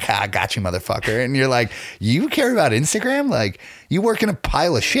then be like, I got you, motherfucker. And you're like, you care about Instagram? Like you work in a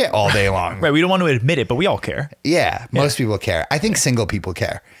pile of shit all day long. Right. We don't want to admit it, but we all care. Yeah. Most people care. I think single people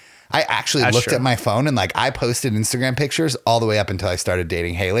care. I actually That's looked true. at my phone and like I posted Instagram pictures all the way up until I started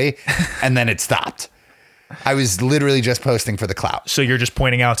dating Haley and then it stopped. I was literally just posting for the clout. So you're just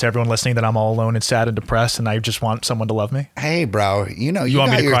pointing out to everyone listening that I'm all alone and sad and depressed, and I just want someone to love me. Hey, bro, you know, you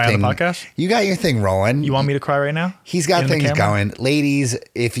want got me to your cry on the thing. podcast? You got your thing rolling. You want me to cry right now? He's got In the things camera? going. Ladies,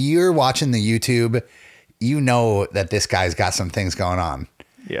 if you're watching the YouTube, you know that this guy's got some things going on.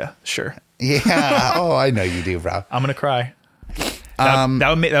 Yeah, sure. Yeah. Oh, I know you do, bro. I'm gonna cry.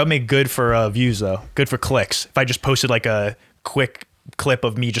 That would make good for views though. Good for clicks. If I just posted like a quick clip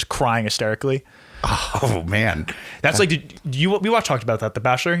of me just crying hysterically. Oh, man. That's like, we talked about that. The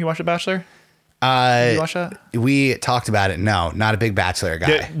Bachelor. You watched The Bachelor? You watch that? We talked about it. No, not a big Bachelor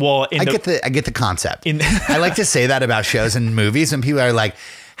guy. I get the concept. I like to say that about shows and movies when people are like,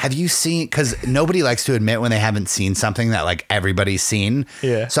 have you seen, because nobody likes to admit when they haven't seen something that like everybody's seen.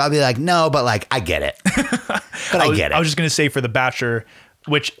 Yeah. So I'll be like, no, but like, I get it. But I get it. I was just going to say for The Bachelor,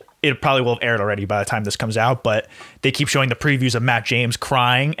 which it probably will have aired already by the time this comes out, but they keep showing the previews of Matt James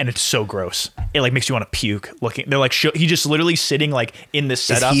crying, and it's so gross. It like makes you want to puke looking. They're like, he just literally sitting like in this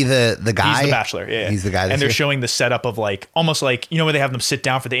setup. Is he the guy? He's the Bachelor. Yeah. He's the guy. And they're showing the setup of like, almost like, you know, where they have them sit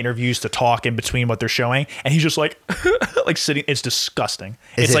down for the interviews to talk in between what they're showing. And he's just like, like sitting. It's disgusting.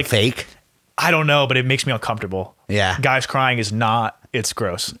 Is it's it like fake? I don't know, but it makes me uncomfortable. Yeah. Guys crying is not, it's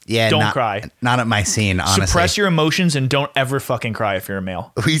gross. Yeah. Don't cry. Not at my scene, honestly. Suppress your emotions and don't ever fucking cry if you're a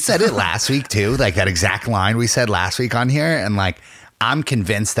male. We said it last week too, like that exact line we said last week on here. And like, I'm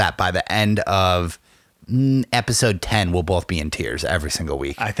convinced that by the end of episode 10, we'll both be in tears every single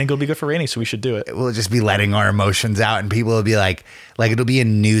week. I think it'll be good for Rainey, so we should do it. We'll just be letting our emotions out and people will be like it'll be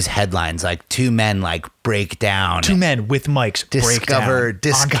in news headlines, like two men like break down. Two men with mics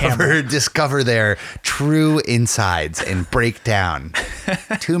discover their true insides and break down.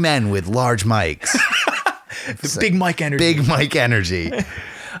 Two men with large mics. The big mic energy. Big mic energy.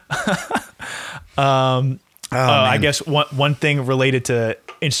 I guess one thing related to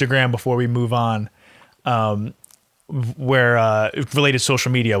Instagram before we move on, where related to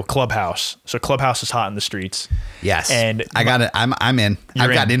social media, Clubhouse. So Clubhouse is hot in the streets. Yes. And I got it. I'm in.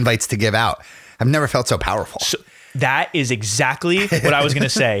 I've got in. invites to give out. I've never felt so powerful. So that is exactly what I was going to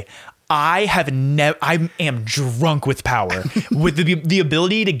say. I am drunk with power, with the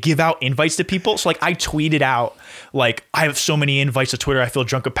ability to give out invites to people. So like I tweeted out, like, I have so many invites to Twitter, I feel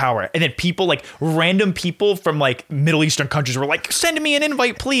drunk with power. And then people, like random people from like Middle Eastern countries were like, send me an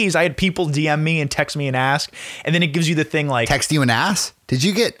invite, please. I had people DM me and text me and ask. And then it gives you the thing like, Text you an ass? Did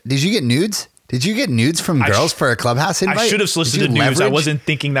you get nudes? Did you get nudes from girls for a Clubhouse invite? I should have solicited Did you news. I leverage? wasn't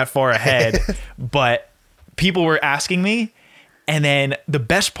thinking that far ahead, but people were asking me. And then the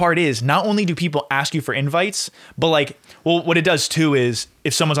best part is not only do people ask you for invites, but like, well, what it does too is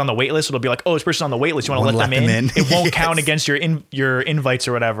if someone's on the wait list, it'll be like, oh, this person's on the wait list. You want to let them in? It won't count against your invites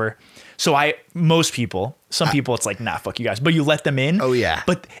or whatever. So most people, some people, it's like, nah, fuck you guys, but you let them in. Oh yeah.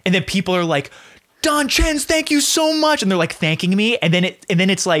 And then people are like, Don Chens, thank you so much. And they're like thanking me. And then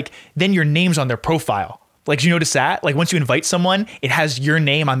it's like, then your name's on their profile. Like, do you notice that? Like, once you invite someone, it has your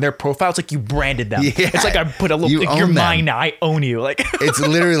name on their profile. It's like you branded them. Yeah. It's like I put a little, like, you're mine now. I own you. Like, it's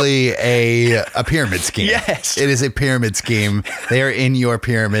literally a pyramid scheme. Yes. It is a pyramid scheme. They are in your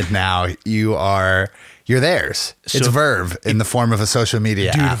pyramid now. You're theirs. It's Verve in the form of a social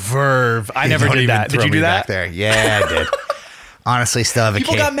media dude, app. Verve. I never Don't did even that. Did throw you do me that? back there. Yeah, I did. Honestly, still have a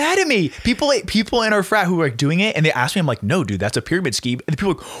People case. got mad at me. People in our frat who were like doing it, and they asked me, I'm like, no, dude, that's a pyramid scheme. And the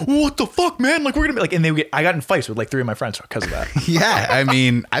people were like, what the fuck, man? Like, we're gonna be like, and I got in fights with like 3 of my friends because of that. Yeah, I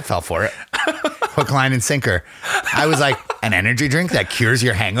mean, I fell for it. Hook, line, and sinker. I was like, an energy drink that cures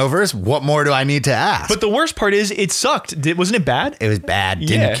your hangovers? What more do I need to ask? But the worst part is, it sucked. Wasn't it bad? It was bad.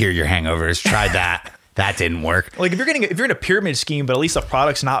 Didn't Yeah. cure your hangovers. Tried that. That didn't work. Like if you're in a pyramid scheme, but at least the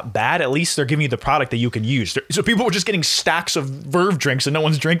product's not bad, at least they're giving you the product that you can use. So people were just getting stacks of Verve drinks and no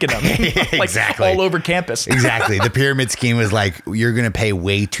one's drinking them. Like, Exactly. all over campus. Exactly. The pyramid scheme was like, you're going to pay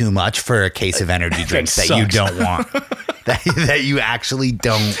way too much for a case of energy drinks that you sucks. don't want. that you actually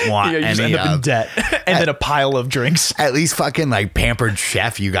don't want Yeah, you just any end up in of. debt. And then a pile of drinks. At least fucking like Pampered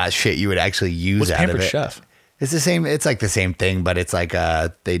Chef, you got shit you would actually use What's out Pampered of it. Chef? It's the same. It's like the same thing, but it's like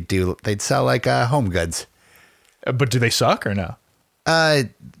they'd sell like home goods. But do they suck or no?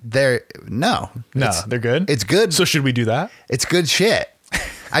 They're no, They're good. It's good. So should we do that? It's good shit.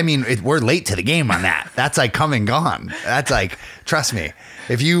 I mean, we're late to the game on that. That's like come and gone. That's like, trust me.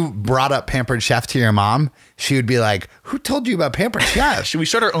 If you brought up Pampered Chef to your mom, she would be like, "Who told you about Pampered Chef?" Should we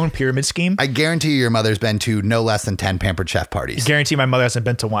start our own pyramid scheme? I guarantee your mother's been to no less than 10 Pampered Chef parties. Guarantee my mother hasn't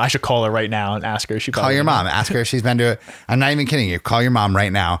been to one. I should call her right now and ask her. Call your mom. Ask her if she's been to it. I'm not even kidding you. Call your mom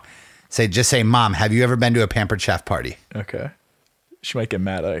right now. Just say, Mom, have you ever been to a Pampered Chef party? Okay. She might get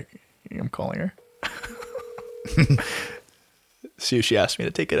mad. I'm calling her. See if she asks me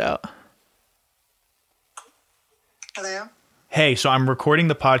to take it out. Hello? Hey, so I'm recording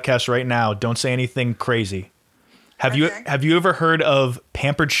the podcast right now. Don't say anything crazy. Have Okay. you ever heard of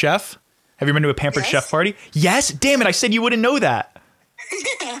Pampered Chef? Have you been to a Pampered Yes. Chef party? Yes. Damn it! I said you wouldn't know that.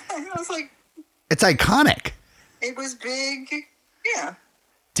 I was like, It's iconic. it was big. Yeah.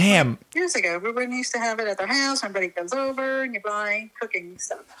 Damn. Years ago, everyone used to have it at their house. Everybody comes over and you buy cooking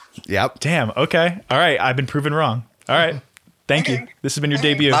stuff. Yep. Damn. Okay. All right. I've been proven wrong. All right. Thank you. Okay. This has been your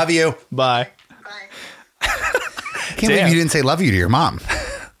Okay. debut. Love you. Bye. Bye. Can't believe you didn't say love you to your mom.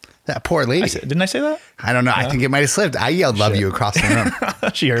 That poor lady. Didn't I say that? I don't know. I think it might have slipped. I yelled love you across the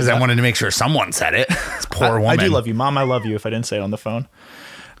room She heard because that. I wanted to make sure someone said it. This poor woman. I do love you, Mom. I love you. If I didn't say it on the phone,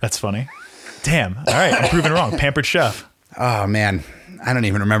 that's funny. Damn. All right. I'm proven wrong. Pampered Chef. Oh, man. I don't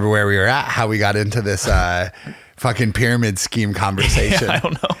even remember where we were at, how we got into this fucking pyramid scheme conversation. I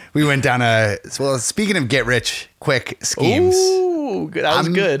don't know. We went down speaking of get rich quick schemes. Ooh, good. That was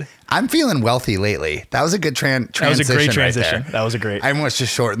good. I'm feeling wealthy lately. That was a good transition. That was a great right transition. there. That was a great. I almost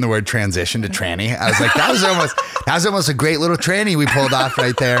just shortened the word transition to tranny. I was like, that was almost a great little tranny we pulled off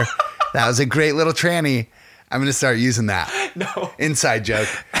right there. That was a great little tranny. I'm going to start using that. No. Inside joke.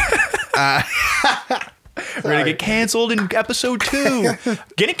 We're going to get canceled in episode 2.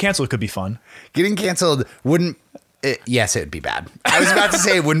 Getting canceled could be fun. Getting canceled wouldn't. Yes, it would be bad. I was about to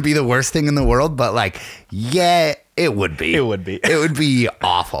say it wouldn't be the worst thing in the world, but like, yeah, it would be. It would be. It would be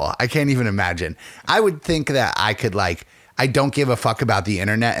awful. I can't even imagine. I would think that I could like, I don't give a fuck about the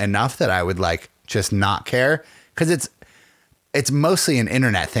internet enough that I would like just not care because it's mostly an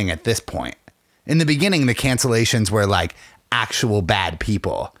internet thing at this point. In the beginning, the cancellations were like actual bad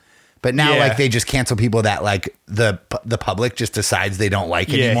people. But now, Yeah. like, they just cancel people that, like, the public just decides they don't like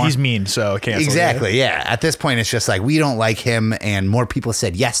Yeah, anymore. he's mean, so cancel. Exactly. Yeah. At this point, it's just like we don't like him, and more people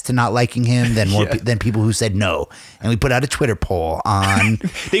said yes to not liking him than more Yeah. than people who said no. And we put out a Twitter poll on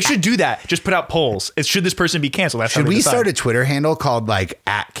They should do that. Just put out polls. It's should this person be canceled? That's how should they we decide. start a Twitter handle called like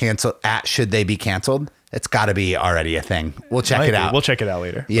 @ should they be canceled? It's got to be already a thing. We'll check Might it be. out. We'll check it out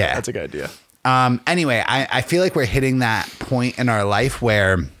later. Yeah. That's a good idea. Anyway, I feel like we're hitting that point in our life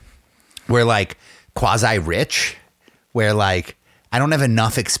where we're like quasi rich, where like I don't have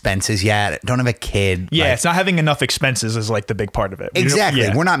enough expenses yet. I don't have a kid. Yeah, Like, it's not having enough expenses is like the big part of it. exactly.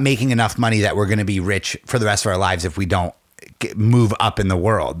 Yeah. We're not making enough money that we're going to be rich for the rest of our lives if we don't move up in the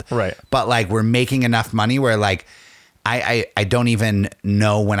world. Right. But like we're making enough money where like I don't even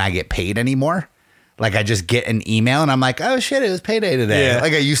know when I get paid anymore. Like I just get an email and I'm like, oh shit, it was payday today. Yeah.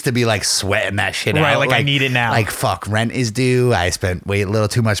 Like I used to be like sweating that shit out. Right, like, I need it now. Like fuck, rent is due. I spent way a little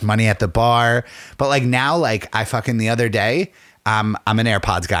too much money at the bar. But like now, like I fucking the other day, I'm an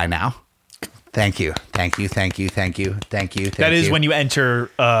AirPods guy now. Thank you. That That is when you enter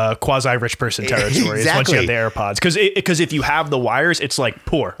quasi-rich person territory. Is once Exactly. you have the AirPods, because if you have the wires, it's like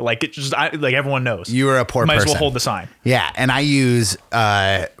poor. Like it just like everyone knows. You are a poor Might as person. well hold the sign. Yeah, and I use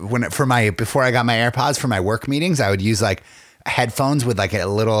before I got my AirPods for my work meetings, I would use like headphones with like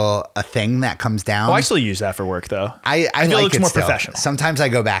a thing that comes down. Oh, I still use that for work though. I feel like it looks it more still. professional. Sometimes I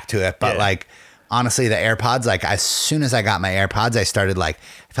go back to it, but Yeah. like honestly, the AirPods, like as soon as I got my AirPods, I started like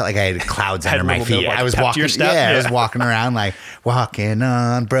I felt like I had clouds Had under a my little bit feet. of, like, I was pep to walking, your step? I was Yeah. walking around like walking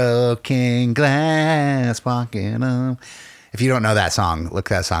on broken glass, walking on. If you don't know that song, look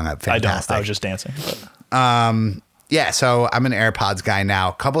that song up. I Fantastic. don't. I was just dancing. But. Yeah, so I'm an AirPods guy now.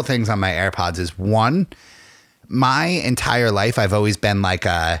 A couple things on my AirPods is one, my entire life I've always been like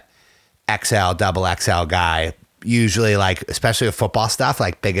a XL, double XL guy. Usually like, especially with football stuff,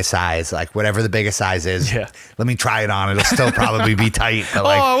 like biggest size, like whatever the biggest size is. Yeah. Let me try it on. It'll still probably be tight, but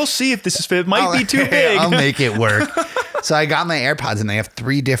like We'll see if this is fit. It might be too big. I'll make it work. So I got my AirPods and they have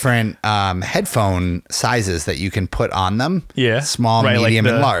 3 different headphone sizes that you can put on them. Yeah. Small, Right, like medium,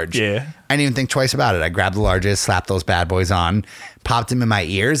 and the- large. yeah. I didn't even think twice about it. I grabbed the largest, slapped those bad boys on, popped them in my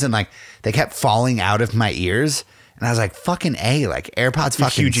ears, and like they kept falling out of my ears. And I was like, fucking A, like AirPods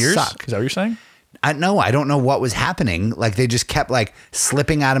fucking Huge ears. suck. Is that what you're saying? I don't know what was happening. Like they just kept like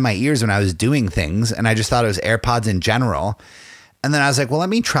slipping out of my ears when I was doing things. And I just thought it was AirPods in general. And then I was like, well, let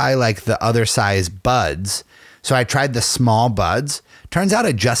me try like the other size buds. So I tried the small buds. Turns out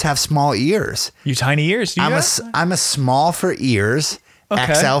I just have small ears. You tiny ears. Do you got- I'm a small for ears,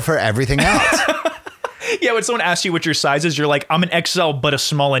 Okay. XL for everything else. Yeah, when someone asks you what your size is, you're like, I'm an XL, but a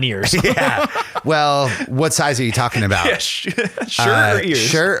small in ears. Yeah. Well, what size are you talking about? Yeah, shirt or ears?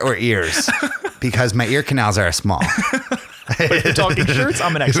 Shirt or ears? Because my ear canals are small. If you're talking shirts,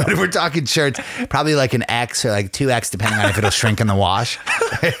 I'm an XL. If we're talking shirts, probably like an X or like 2X, depending on if it'll shrink in the wash.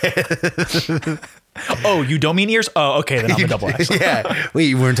 Oh, you don't mean ears? Oh, okay, then I'm a double XL. Yeah. Wait,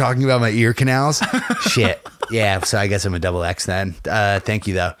 you weren't talking about my ear canals? Shit. Yeah, so I guess I'm a double X then. Thank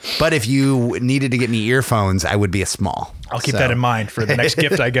you, though. But if you needed to get me earphones, I would be a small. I'll keep that in mind for the next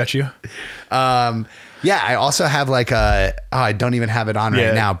gift I get you. Yeah, I also have like I don't even have it on Yeah.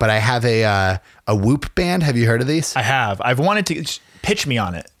 right now, but I have a Whoop band. Have you heard of these? I have. I've wanted to pitch me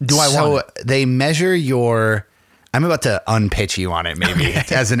on it. Do I so want it? they measure your. I'm about to unpitch you on it, maybe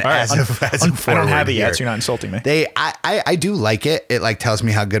as an All right, as a I forward don't have it here. yet, so you're not insulting me. I do like it. It like tells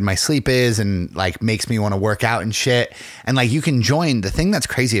me how good my sleep is and like makes me want to work out and shit. And like you can join. The thing that's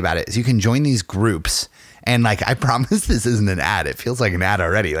crazy about it is you can join these groups. And like I promise this isn't an ad. It feels like an ad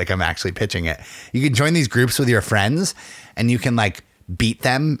already. Like I'm actually pitching it. You can join these groups with your friends and you can like beat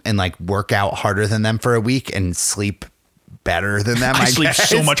them and like work out harder than them for a week and sleep better than them. I sleep guess.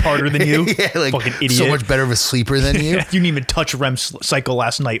 so much harder than you. Yeah, like Fucking idiot. so much better of a sleeper than you. You didn't even touch REM cycle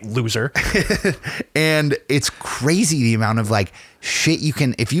last night, loser. And it's crazy the amount of like shit you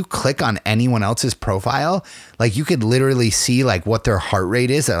can, if you click on anyone else's profile, like you could literally see like what their heart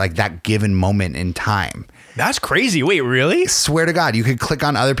rate is at like that given moment in time. That's crazy. Wait, really? Swear to God, you could click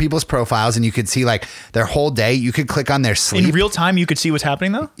on other people's profiles and you could see like their whole day. You could click on their sleep. In real time, you could see what's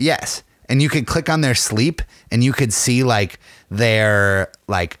happening though? Yes. And you could click on their sleep and you could see like their,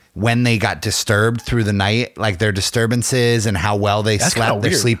 like when they got disturbed through the night, like their disturbances and how well they That's kinda slept,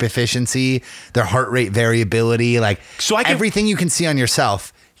 their weird. sleep efficiency, their heart rate variability, like So I can- everything you can see on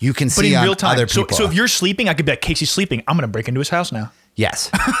yourself, you can But see in on real time. other people. So if you're sleeping, I could be like, Casey's sleeping. I'm going to break into his house now. yes,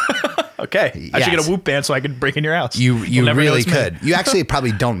 Okay. I should Yes. get a Whoop band so I can break in your house. you You'll never know really it's me. could. You actually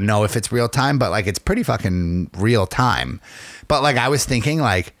probably don't know if it's real time, but like it's pretty fucking real time. But like I was thinking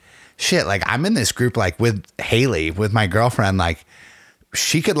like, shit, like I'm in this group like with Haley, with my girlfriend, like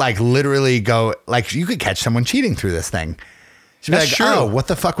she could like literally go like you could catch someone cheating through this thing. She'd be That's like, true. oh, what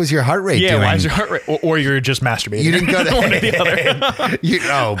the fuck was your heart rate Yeah, doing? why is your heart rate? Or you're just masturbating. You didn't go to one or the other.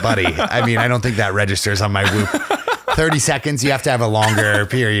 Oh, buddy. I mean, I don't think that registers on my Whoop. 30 seconds. You have to have a longer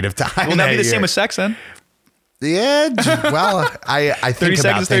period of time. Will that be the you're- same with sex then? Yeah. Well, I 30 think about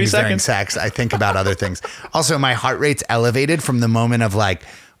seconds, 30 things during seconds. sex. I think about other things. Also, my heart rate's elevated from the moment of like,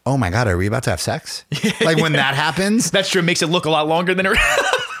 oh my God, are we about to have sex? Like when that happens, That's true. It makes it look a lot longer than it.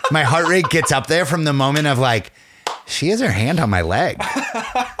 my heart rate gets up there from the moment of like, she has her hand on my leg.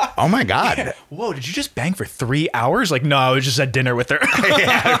 Oh my God. Whoa, did you just bang for 3 hours? Like, no, I was just at dinner with her.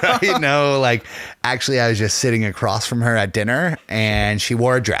 Yeah, right. No, like actually, I was just sitting across from her at dinner, and she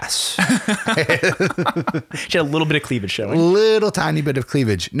wore a dress, She had a little bit of cleavage showing. little tiny bit of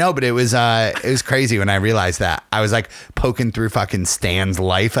cleavage. No, but it was crazy when I realized that. I was like poking through fucking Stan's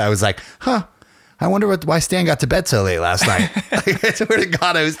life. I was like, huh. I wonder why Stan got to bed so late last night. Like, I swear to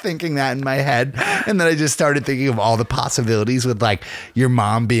God, I was thinking that in my head. And then I just started thinking of all the possibilities with like your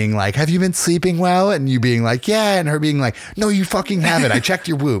mom being like, have you been sleeping well? And you being like, yeah. And her being like, no, you fucking haven't. I checked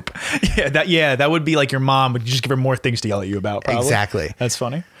your Whoop. That would be like your mom would just give her more things to yell at you about. Probably. Exactly. That's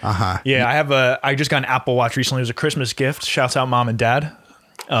funny. Uh-huh. Yeah, I just got an Apple Watch recently. It was a Christmas gift. Shouts out mom and dad.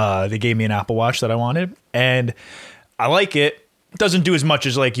 They gave me an Apple Watch that I wanted, and I like it. It doesn't do as much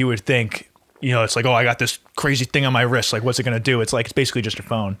as like you would think. You know, it's like, oh, I got this crazy thing on my wrist. Like, what's it going to do? It's like, it's basically just your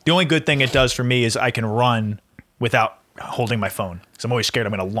phone. The only good thing it does for me is I can run without holding my phone. Because I'm always scared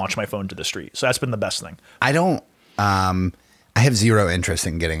I'm going to launch my phone to the street. So that's been the best thing. I don't, I have zero interest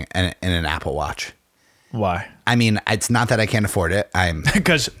in getting an Apple Watch. Why? I mean, it's not that I can't afford it. I'm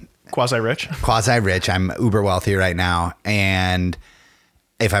Because quasi-rich. quasi-rich. I'm uber wealthy right now. And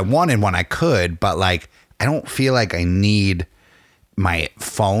if I wanted one, I could. But like, I don't feel like I need my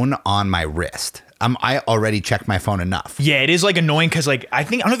phone on my wrist. I already check my phone enough. Yeah, it is like annoying because like I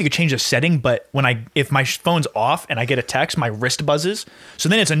don't know if you could change the setting, but if my phone's off and I get a text, my wrist buzzes. So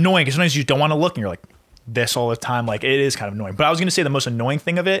then it's annoying because sometimes you don't want to look and you're like this all the time. Like it is kind of annoying. But I was gonna say the most annoying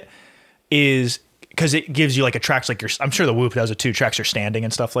thing of it is because it gives you like it tracks like I'm sure the Whoop does it too, tracks your standing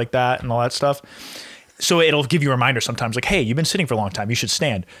and stuff like that and all that stuff. So it'll give you a reminder sometimes like, hey, you've been sitting for a long time, you should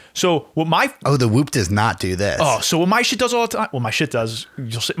stand. So what my Oh, the Whoop does not do this. Oh, so what my shit does all the time? Well, my shit does.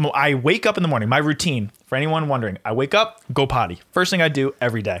 I wake up in the morning. My routine, for anyone wondering, I wake up, go potty. First thing I do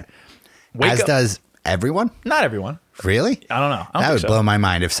every day. Wake As up. does everyone? Not everyone. Really? I don't know. I don't That think would so. blow my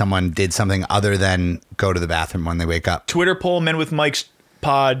mind if someone did something other than go to the bathroom when they wake up. Twitter poll, Men with Mike's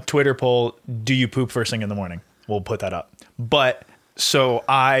pod, Twitter poll, do you poop first thing in the morning? We'll put that up. But so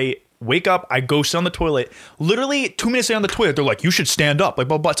I wake up, I go sit on the toilet. Literally 2 minutes later on the toilet, they're like, you should stand up. Like,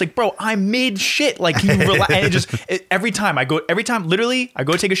 blah, blah. It's like, bro, I made shit. Like, can you relax? And every time, literally, I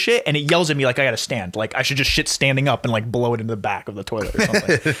go take a shit and it yells at me like I gotta stand. Like, I should just shit standing up and like blow it into the back of the toilet or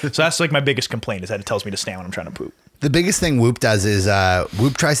something. So that's like my biggest complaint is that it tells me to stand when I'm trying to poop. The biggest thing Whoop does is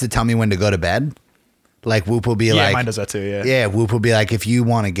Whoop tries to tell me when to go to bed. Like Whoop will be Yeah, like, mine does that too. Yeah. yeah, Whoop will be like, if you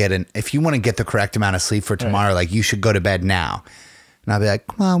want to get the correct amount of sleep for tomorrow, like you should go to bed now. And I'll be like,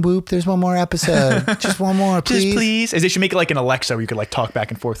 come on, Whoop, there's one more episode. Just one more, please. Just please. As they should make it like an Alexa where you could like talk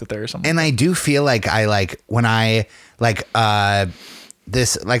back and forth with her or something. And I do feel like when I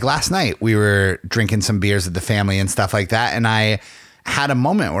last night we were drinking some beers with the family and stuff like that. And I had a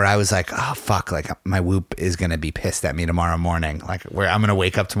moment where I was like, oh, fuck, like my Whoop is going to be pissed at me tomorrow morning. Like where I'm going to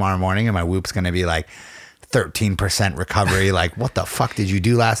wake up tomorrow morning and my Whoop's going to be like 13% recovery. Like, what the fuck did you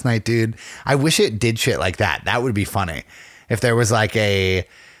do last night, dude? I wish it did shit like that. That would be funny. If there was like a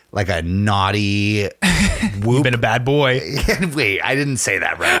naughty Whoop. You've been a bad boy. Wait, I didn't say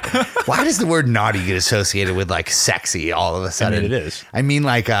that right. Why does the word naughty get associated with like sexy all of a sudden? it is. I mean,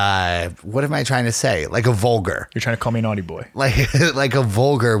 like, what am I trying to say? Like a vulgar, You're trying to call me a naughty boy. like a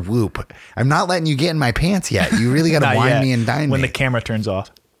vulgar Whoop. I'm not letting you get in my pants yet. You really got to Not wine yet. me and dine when me. the camera turns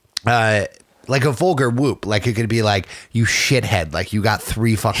off. Like a vulgar Whoop. Like it could be like, you shithead. Like you got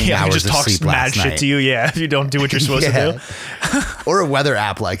 3 fucking Yeah, he hours just of talks sleep mad last shit night. to you. Yeah, if you don't do what you're supposed to Yeah. do. Or a weather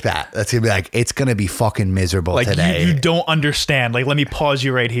app like that. That's gonna be like, it's gonna be fucking miserable Like today. you don't understand. Like, let me pause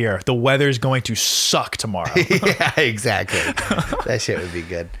you right here. The weather's going to suck tomorrow. Yeah, exactly. That shit would be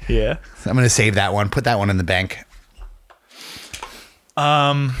good. Yeah. I'm gonna save that one. Put that one in the bank.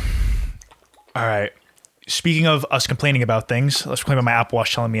 All right. Speaking of us complaining about things, let's complain about my Apple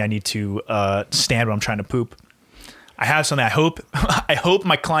Watch telling me I need to stand when I'm trying to poop. I have something. I hope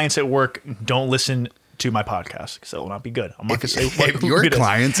my clients at work don't listen to my podcast because that will not be good. I'm not gonna say what If your it is.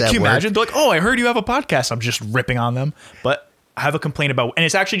 clients at Can you work- imagine? They're like, oh, I heard you have a podcast. I'm just ripping on them, but I have a complaint about, and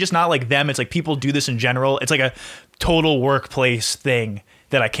it's actually just not like them. It's like people do this in general. It's like a total workplace thing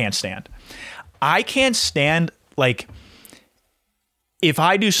that I can't stand. I can't stand like if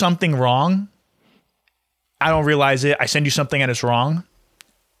I do something wrong, I don't realize it. I send you something and it's wrong.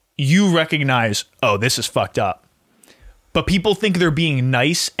 You recognize, oh, this is fucked up. But people think they're being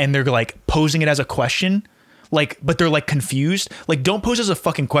nice and they're like posing it as a question. Like, but they're like confused. Like, don't pose as a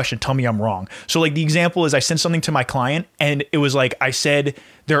fucking question. Tell me I'm wrong. So like the example is I sent something to my client and it was like, I said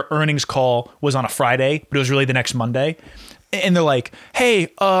their earnings call was on a Friday, but it was really the next Monday. And they're like, hey,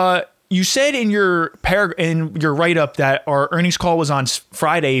 you said in your write-up that our earnings call was on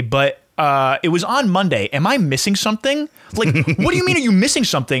Friday, but it was on Monday. Am I missing something? Like, what do you mean? Are you missing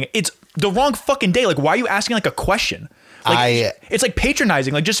something? It's the wrong fucking day. Like, why are you asking like a question? Like, it's like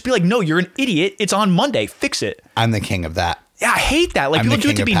patronizing. Like, just be like, no, you're an idiot. It's on Monday. Fix it. I'm the king of that. Yeah, I hate that. Like, I'm people the do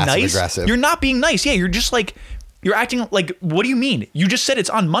it king to of be passive nice. aggressive. You're not being nice. Yeah, you're just like, you're acting like, what do you mean? You just said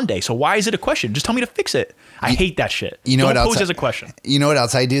it's on Monday. So why is it a question? Just tell me to fix it. I hate that shit. You know Don't what else? pose as a question. You know what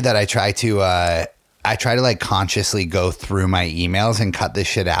else I do that I try to like consciously go through my emails and cut this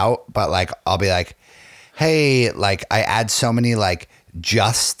shit out. But like, I'll be like, hey, like I add so many like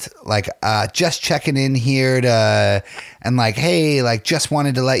just checking in here to, and like, hey, like just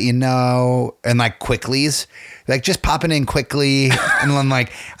wanted to let you know, and like quicklies, like just popping in quickly. And then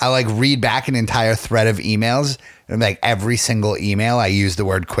like, I like read back an entire thread of emails, and like every single email I use the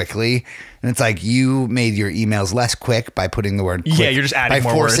word quickly. And it's like, you made your emails less quick by putting the word quick. Yeah, you're just adding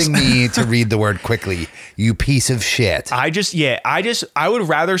more words. by forcing me to read the word quickly, you piece of shit. I would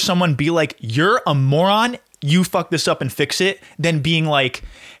rather someone be like, you're a moron, you fuck this up and fix it, than being like,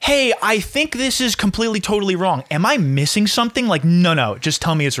 hey, I think this is completely, totally wrong. Am I missing something? Like, no, just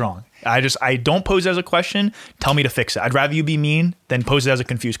tell me it's wrong. I don't pose it as a question. Tell me to fix it. I'd rather you be mean than pose it as a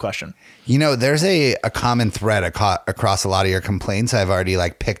confused question. You know, there's a common thread across a lot of your complaints I've already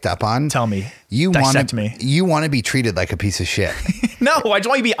like picked up on. Tell me. Dissect me. You want to be treated like a piece of shit. No, I just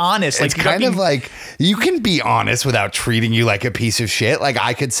want you to be honest. It's kind of like, you can be honest without treating you like a piece of shit. Like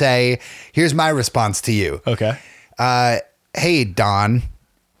I could say, here's my response to you. Okay. Hey, Don.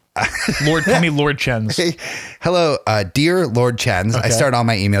 Call me Lord Chens. Hey, hello, dear Lord Chens. Okay. I start all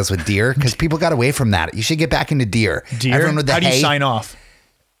my emails with dear because people got away from that. You should get back into dear. Dear? Everyone with the How do you hey. sign off?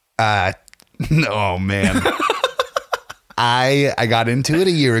 Oh man. I got into it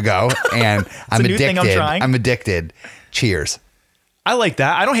a year ago and I'm a new addicted. thing I'm trying. I'm addicted. Cheers. I like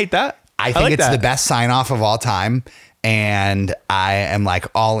that. I don't hate that. I think like it's that. the best sign off of all time. And I am like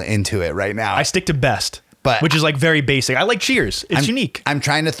all into it right now. I stick to best, which is like very basic. I like cheers. It's unique. I'm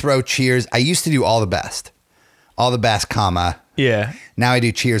trying to throw cheers. I used to do all the best, comma. Yeah. Now I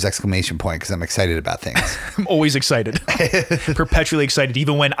do cheers exclamation point because I'm excited about things. I'm always excited. Perpetually excited,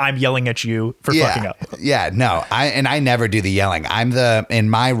 even when I'm yelling at you for fucking up. Yeah, no. I never do the yelling. In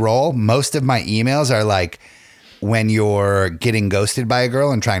my role, most of my emails are like when you're getting ghosted by a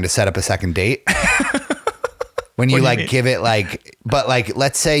girl and trying to set up a second date. When you like give it like, but like,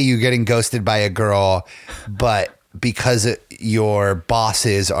 let's say you're getting ghosted by a girl, but because your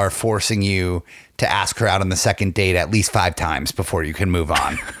bosses are forcing you to ask her out on the second date at least 5 times before you can move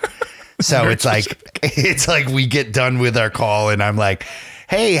on. So it's like we get done with our call and I'm like,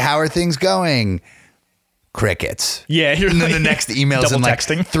 hey, how are things going? Crickets. Yeah. And then the next email's in like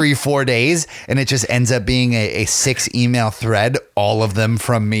texting. 3-4 days. And it just ends up being a 6 email thread, all of them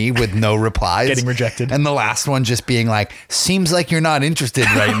from me with no replies. Getting rejected. And the last one just being like, seems like you're not interested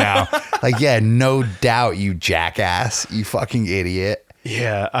right now. Like, yeah, no doubt, you jackass, you fucking idiot.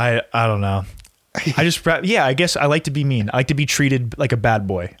 Yeah. I don't know. I guess I like to be mean. I like to be treated like a bad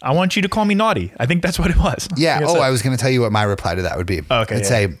boy. I want you to call me naughty. I think that's what it was. Yeah. I was going to tell you what my reply to that would be. Okay. I'd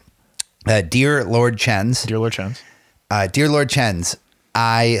say, dear Lord Chens. Dear Lord Chens. Dear Lord Chens,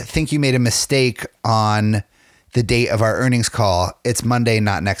 I think you made a mistake on the date of our earnings call. It's Monday,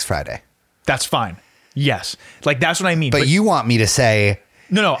 not next Friday. That's fine. Yes. Like, that's what I mean. But you want me to say,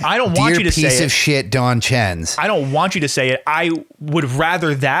 no, I don't want you to say it. Dear piece of shit, Don Chens. I don't want you to say it. I would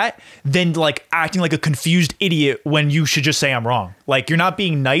rather that than like acting like a confused idiot when you should just say I'm wrong. Like, you're not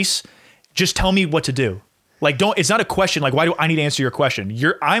being nice. Just tell me what to do. Like, it's not a question. Like, why do I need to answer your question?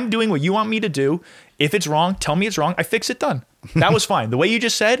 I'm doing what you want me to do. If it's wrong, tell me it's wrong. I fix it, done. That was fine. The way you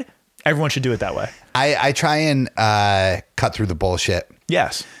just said, everyone should do it that way. I try and cut through the bullshit.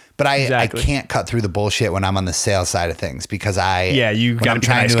 Yes. But exactly. I can't cut through the bullshit when I'm on the sales side of things because you when gotta I'm be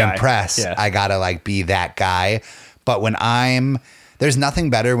trying a nice to guy. impress, Yeah. I gotta like be that guy. But when there's nothing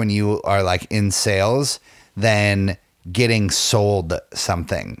better when you are like in sales than getting sold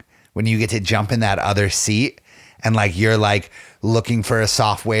something. When you get to jump in that other seat and like you're like looking for a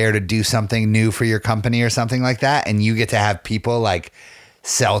software to do something new for your company or something like that, and you get to have people like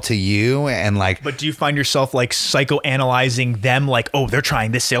sell to you and like. But do you find yourself like psychoanalyzing them? Like, oh, they're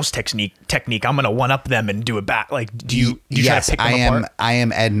trying this sales technique. I'm going to one up them and do it back. Like, do you Yes, try to pick them apart? I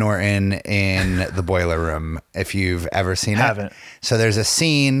am Ed Norton in The Boiler Room. If you've ever seen it. Haven't. So there's a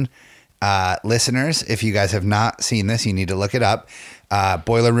scene, listeners, if you guys have not seen this, you need to look it up.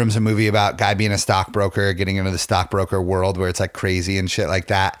 Boiler Room's a movie about a guy being a stockbroker, getting into the stockbroker world where it's like crazy and shit like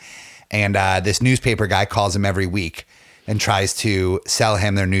that. And this newspaper guy calls him every week and tries to sell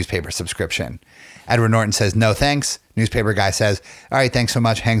him their newspaper subscription. Edward Norton says, no, thanks. Newspaper guy says, all right, thanks so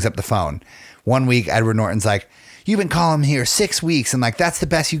much. Hangs up the phone. 1 week, Edward Norton's like, you've been calling here 6 weeks. And like, that's the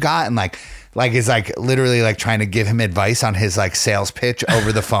best you got. And like is like literally like trying to give him advice on his like sales pitch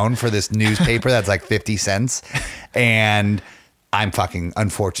over the phone for this newspaper that's like 50 cents. And I'm fucking,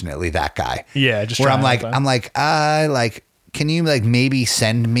 unfortunately, that guy. Yeah. Just where trying I'm like, can you like maybe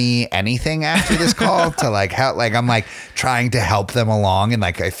send me anything after this call to like help? Like, I'm like trying to help them along. And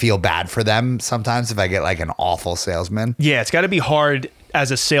like, I feel bad for them sometimes if I get like an awful salesman. Yeah. It's got to be hard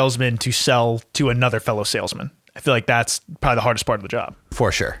as a salesman to sell to another fellow salesman. I feel like that's probably the hardest part of the job. For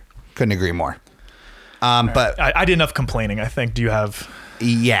sure. Couldn't agree more. But I did enough complaining, I think. Do you have?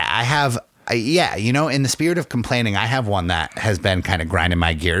 Yeah, I have. Yeah, you know, in the spirit of complaining, I have one that has been kind of grinding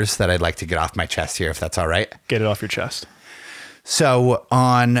my gears that I'd like to get off my chest here, if that's all right. Get it off your chest. So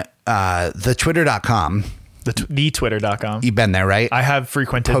on the twitter.com, The Twitter.com. you've been there, right? I have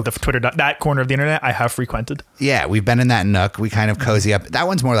frequented the Twitter, that corner of the internet. I have frequented. Yeah, we've been in that nook. We kind of cozy up. That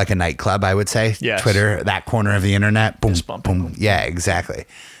one's more like a nightclub, I would say. Yes. Twitter, that corner of the internet. Boom, Fist bump, boom. boom. Yeah, exactly.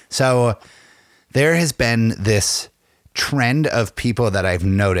 So there has been this trend of people that I've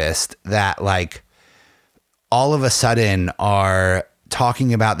noticed that like all of a sudden are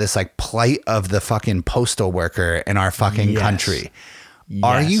talking about this like plight of the fucking postal worker in our fucking Yes. country.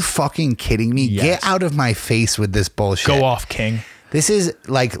 Are Yes. you fucking kidding me? Yes. Get out of my face with this bullshit. Go off, King. This is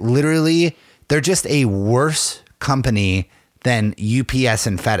like literally, they're just a worse company than UPS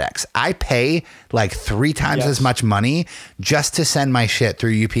and FedEx. I pay like 3 times Yes. as much money just to send my shit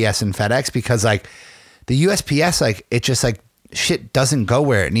through UPS and FedEx because like the USPS, like it just like shit doesn't go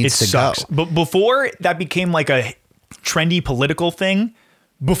where it needs It to sucks. go. But before that became like a trendy political thing,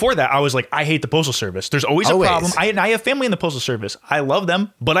 before that, I was like, I hate the Postal Service. There's always a Always. problem. I have family in the Postal Service. I love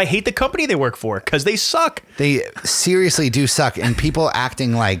them, but I hate the company they work for because they suck. They seriously do suck. And people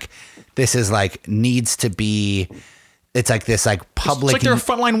acting like this is like needs to be, it's like this like It's public. like they're a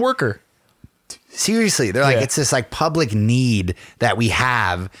frontline worker. Seriously, they're like, Yeah. it's this like public need that we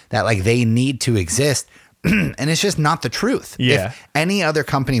have that like they need to exist. And it's just not the truth. Yeah. If any other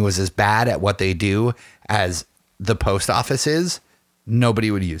company was as bad at what they do as the post office is, nobody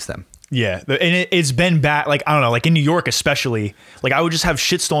would use them. Yeah, and it's been bad. Like, I don't know, like in New York especially, like I would just have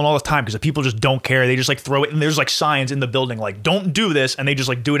shit stolen all the time because the people just don't care. They just like throw it, and there's like signs in the building like, don't do this, and they just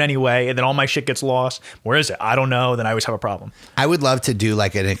like do it anyway, and then all my shit gets lost. Where is it? I don't know. Then I always have a problem. I would love to do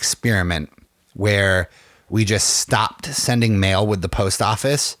like an experiment where we just stopped sending mail with the post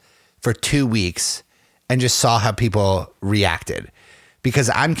office for 2 weeks and just saw how people reacted. Because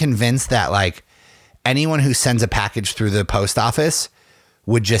I'm convinced that like anyone who sends a package through the post office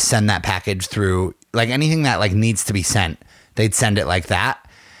would just send that package through, like anything that like needs to be sent, they'd send it like that.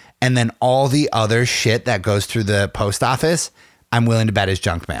 And then all the other shit that goes through the post office, I'm willing to bet is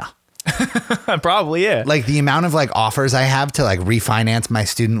junk mail. Probably, yeah. Like the amount of like offers I have to like refinance my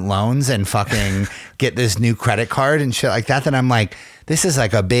student loans and fucking get this new credit card and shit like that, that I'm like, this is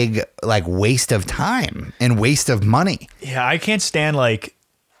like a big like waste of time and waste of money. Yeah, I can't stand like,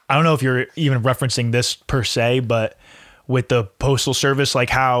 I don't know if you're even referencing this per se, but with the Postal Service, like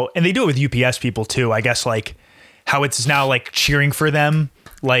how, and they do it with UPS people too, I guess, like how it's now like cheering for them,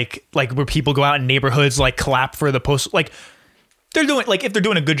 like where people go out in neighborhoods, like clap for the post, like they're doing, like if they're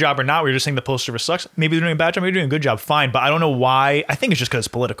doing a good job or not, we're just saying the Postal Service sucks. Maybe they're doing a bad job, maybe they're doing a good job, fine. But I don't know why, I think it's just because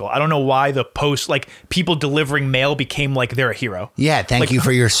it's political. I don't know why the post, like people delivering mail became like they're a hero. Yeah. Thank Like, you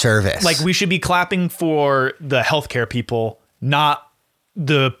for your service. Like we should be clapping for the healthcare people, not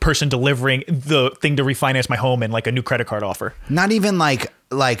the person delivering the thing to refinance my home and like a new credit card offer. not even like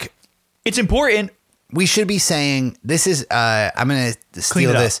It's important. we should be saying this is I'm gonna Clean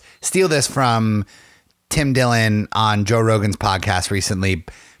it up. steal this from Tim Dillon on Joe Rogan's podcast recently,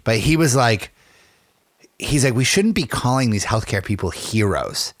 but he's like we shouldn't be calling these healthcare people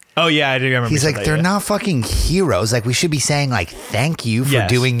heroes. Oh yeah, I do remember. He's you like, said that, they're yeah. not fucking heroes. Like we should be saying like thank you for Yes.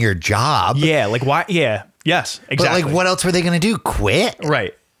 doing your job. Yeah, like why? Yeah, yes, exactly. But like what else were they gonna do? Quit?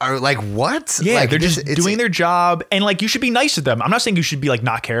 Right. are like, what? Yeah, like, they're this- just it's- doing their job, and like you should be nice to them. I'm not saying you should be like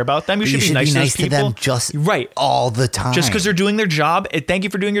not care about them. You should be nice to those people. them just right. all the time. Just because they're doing their job, thank you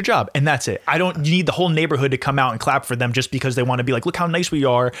for doing your job, and that's it. You need the whole neighborhood to come out and clap for them just because they want to be like, look how nice we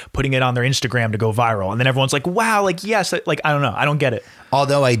are, putting it on their Instagram to go viral, and then everyone's like, wow, like yes, like I don't know, I don't get it.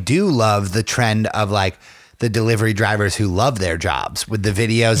 Although I do love the trend of like the delivery drivers who love their jobs with the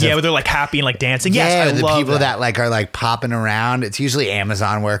videos. Yeah, of, where they're like happy and like dancing. yeah, Yes, I the love people that. that like are like popping around. It's usually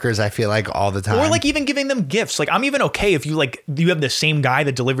Amazon workers. I feel like all the time. Or like even giving them gifts. Like I'm even okay if you have the same guy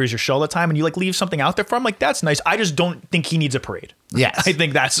that delivers your show all the time and you like leave something out there for him. Like that's nice. I just don't think he needs a parade. Yes. I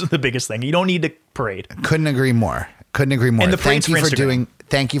think that's the biggest thing. You don't need a parade. Couldn't agree more. Couldn't agree more. And the parade's for Instagram.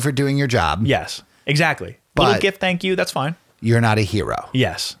 Thank you for doing your job. Yes, exactly. But- Little gift, thank you. That's fine. You're not a hero.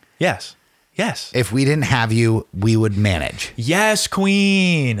 Yes. Yes. Yes. If we didn't have you, we would manage. Yes,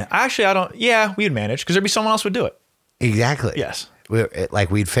 Queen. Actually, I don't. Yeah, we would manage because there'd be someone else would do it. Exactly. Yes.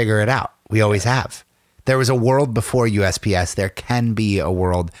 We'd figure it out. We always have. There was a world before USPS. There can be a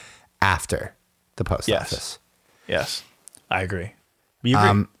world after the post Yes. office. Yes, I agree. We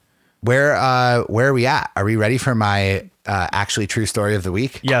agree. Where are we at? Are we ready for my actually true story of the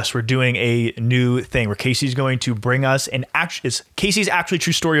week? Yes, we're doing a new thing where Casey's going to bring us it's Casey's actually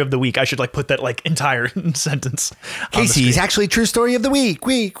true story of the week. I should like put that like entire sentence. on the Casey's screen. actually true story of the week.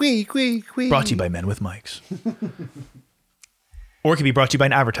 Week. Brought to you by Men with Mics. Or it could be brought to you by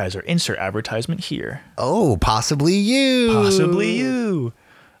an advertiser. Insert advertisement here. Oh, possibly you. Possibly you.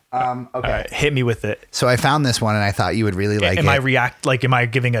 Okay. All right, hit me with it. So I found this one and I thought you would really like am it. am I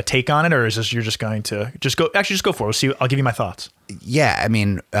giving a take on it, or is this you're just going to just go for it? We'll see. I'll give you my thoughts. Yeah, I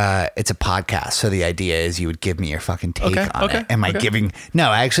mean, it's a podcast, so the idea is you would give me your fucking take on it. Am I giving? No,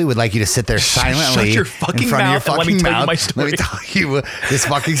 I actually would like you to sit there silently Shut your fucking in front mouth of your and let me fucking tell you mouth. my story. Let me tell you this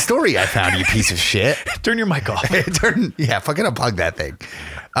fucking story I found, you piece of shit. Turn your mic off. Fucking unplug that thing.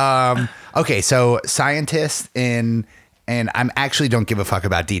 Okay, so scientists and I'm actually don't give a fuck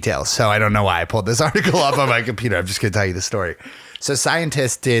about details, so I don't know why I pulled this article up on my computer. I'm just going to tell you the story. So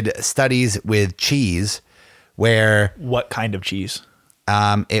scientists did studies with cheese where What kind of cheese?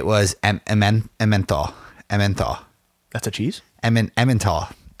 it was Emmenthal. That's a cheese?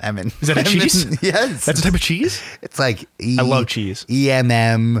 Emmenthal. Is that a cheese? Yes. That's a type of cheese? It's like I love cheese.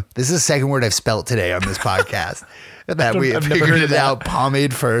 EMM. This is the second word I've spelt today on this podcast. That we I've never figured heard of it that. out.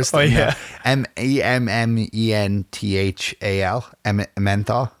 Pomade first. Oh, yeah. Emmenthal.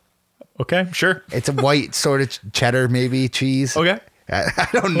 Emmenthal. Okay, sure. It's a white sort of cheddar, maybe cheese. Okay. I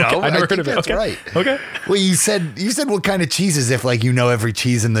don't know. Okay, I've never I think heard of it. that's Okay. right. Okay. Well, you said what kind of cheese is if like you know every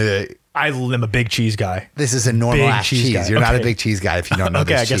cheese in the. I am a big cheese guy. This is a normal Big ass cheese cheese. guy. You're not a Okay. big cheese guy if you don't know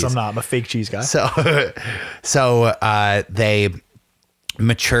Okay, this I guess cheese. I'm not. I'm a fake cheese guy. So they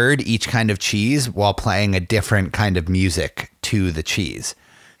matured each kind of cheese while playing a different kind of music to the cheese.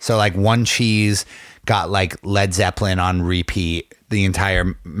 So like one cheese got like Led Zeppelin on repeat the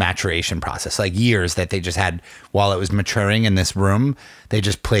entire maturation process, like years that they just had while it was maturing in this room. They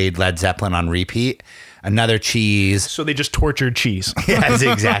just played Led Zeppelin on repeat. Another cheese. So they just tortured cheese. Yes,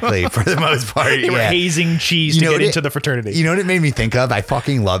 exactly. For the most part. They were hazing cheese to know get what it- into the fraternity. You know what it made me think of? I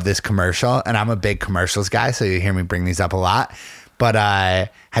fucking love this commercial, and I'm a big commercials guy, so you hear me bring these up a lot. But have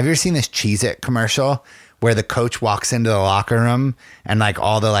you ever seen this Cheez-It commercial where the coach walks into the locker room and like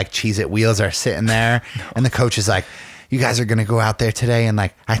all the like Cheez-It wheels are sitting there, and the coach is like, "You guys are gonna go out there today, and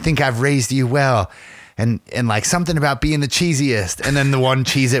like I think I've raised you well." And like something about being the cheesiest. And then the one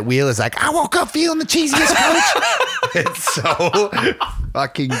Cheez-It wheel is like, I woke up feeling the cheesiest, coach. It's so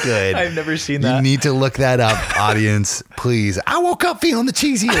fucking good. I've never seen You that. need to look that up, audience, please. I woke up feeling the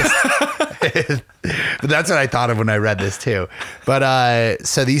cheesiest. But that's what I thought of when I read this too. But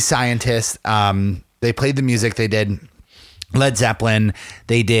so these scientists, they played the music. They did Led Zeppelin.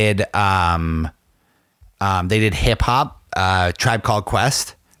 They did hip hop, Tribe Called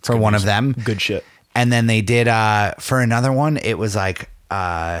Quest for one of them. Good shit. And then they did for another one, it was like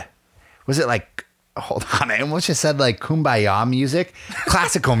was it like, hold on, I almost just said like kumbaya music,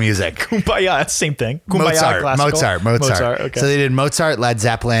 classical music. Kumbaya, that's the same thing. Kumbaya, classical. Mozart. Okay. So they did Mozart, Led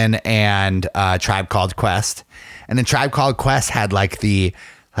Zeppelin, and Tribe Called Quest. And then Tribe Called Quest had like the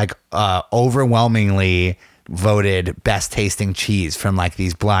overwhelmingly voted best tasting cheese from like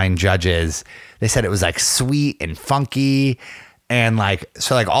these blind judges. They said it was like sweet and funky. And like,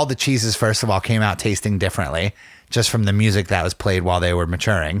 so like all the cheeses, first of all, came out tasting differently just from the music that was played while they were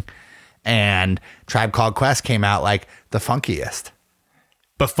maturing. And Tribe Called Quest came out like the funkiest,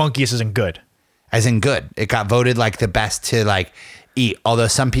 But funkiest isn't good. as in good. It got voted like the best to like eat. Although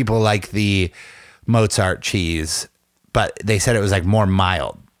some people like the Mozart cheese, but they said it was like more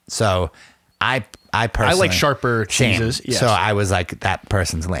mild. So I personally like sharper Same. cheeses, yes. So I was like, that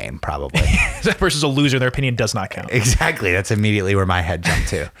person's lame, probably. That person's a loser. Their opinion does not count. Exactly. That's immediately where my head jumped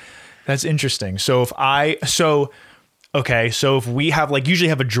to. That's interesting. So if we have like usually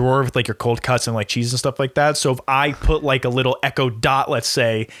have a drawer with like your cold cuts and like cheese and stuff like that. So if I put like a little Echo Dot, let's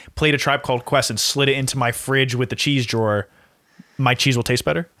say, played A Tribe Called Quest and slid it into my fridge with the cheese drawer, my cheese will taste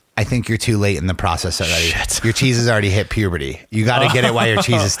better. I think you're too late in the process already. Shit. Your cheese has already hit puberty. You got to get it while your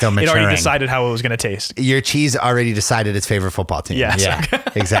cheese is still It maturing. already decided how it was going to taste. Your cheese already decided its favorite football team. Yes. Yeah,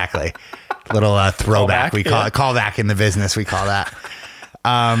 exactly. Little throwback. Callback, We call yeah. it callback in the business. We call that.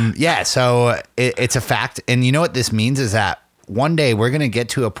 Yeah. So it's a fact. And you know what this means is that one day we're going to get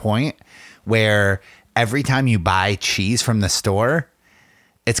to a point where every time you buy cheese from the store,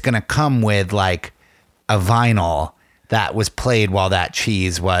 it's going to come with like a vinyl that was played while that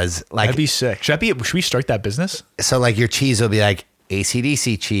cheese was like, That'd be sick. Should we start that business? so like your cheese will be like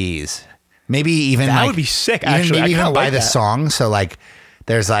AC/DC cheese. Maybe even That like, would be sick, Even, actually. I maybe kinda even by like the that. song. So like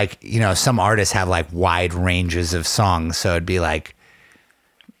there's like, you know, some artists have like wide ranges of songs. So it'd be like,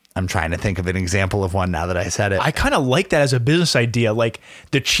 I'm trying to think of an example of one now that I said it. I kind of like that as a business idea. Like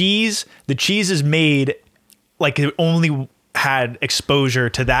the cheese is made like it only had exposure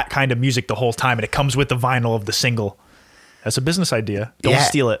to that kind of music the whole time, and it comes with the vinyl of the single. That's a business idea. Don't Yeah.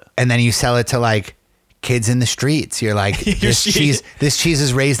 steal it. And then you sell it to like kids in the streets. You're like, this cheese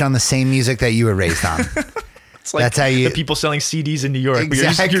is raised on the same music that you were raised on. It's like That's how you- the people selling CDs in New York. But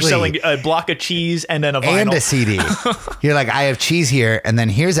Exactly. you're selling a block of cheese and then a vinyl. And a CD. You're like, I have cheese here, and then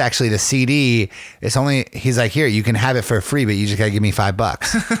here's actually the CD. It's only, he's like, here, you can have it for free, but you just gotta give me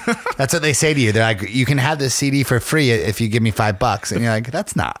 $5. That's what they say to you. They're like, you can have this CD for free if you give me $5, and you're like,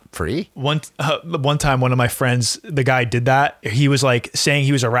 that's not free. One time, one of my friends, the guy did that. He was like saying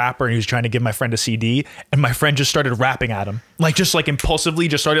he was a rapper and he was trying to give my friend a CD, and my friend just started rapping at him, like just like impulsively,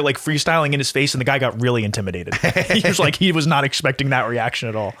 just started like freestyling in his face, and the guy got really intimidated. He was like, he was not expecting that reaction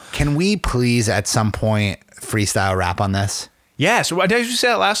at all. Can we please at some point freestyle rap on this? Yeah. So did you say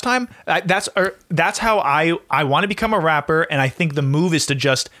that last time? That's how I want to become a rapper, and I think the move is to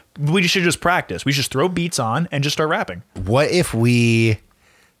we should just practice. We should just throw beats on and just start rapping. What if we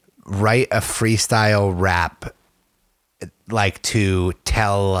write a freestyle rap, like to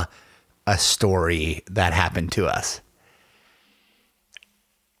tell a story that happened to us?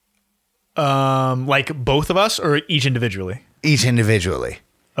 Like both of us or each individually? Each individually.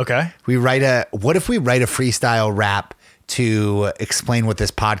 Okay. What if we write a freestyle rap to explain what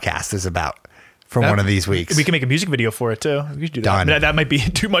this podcast is about for one of these weeks? We can make a music video for it too. We should do that. Done. I mean, that might be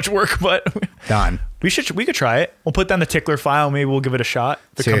too much work, but Done. we could try it. We'll put down the tickler file. Maybe we'll give it a shot.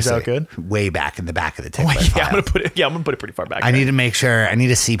 If it comes out good. Way back in the back of the tickler Yeah, file. I'm gonna put it pretty far back. I there. need to make sure. I need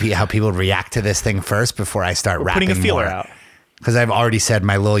to see how people react to this thing first before I start rapping putting a feeler more. out. Because I've already said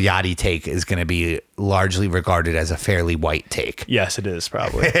my Lil Yachty take is going to be largely regarded as a fairly white take. Yes, it is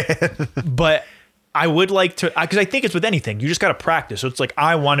probably. But I would like to, because I think it's with anything. You just got to practice. So it's like,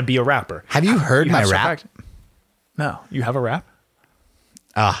 I want to be a rapper. Have you heard You my have to rap? practice. No, you have a rap?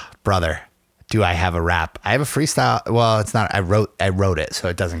 Brother, do I have a rap? I have a freestyle. Well, it's not. I wrote it, so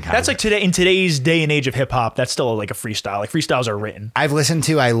it doesn't count. That's like in today's day and age of hip hop. That's still like a freestyle. Like freestyles are written. I've listened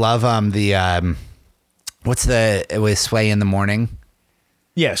to. I love it was Sway in the Morning.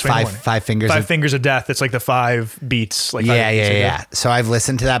 Yeah, Five Fingers. Five Fingers of Death. It's like the 5 beats. Like Yeah, five beats of yeah. death. So I've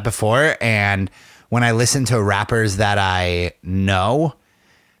listened to that before, and when I listen to rappers that I know,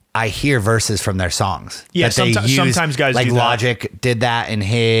 I hear verses from their songs. Yeah, that they sometimes guys like do that. Logic did that in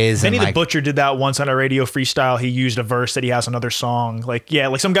his. Benny and the like, Butcher did that once on a radio freestyle. He used a verse that he has on another song. Like, yeah,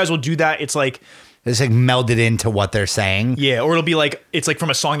 like some guys will do that. It's like, it's like melded into what they're saying. yeah, or it'll be like, it's like from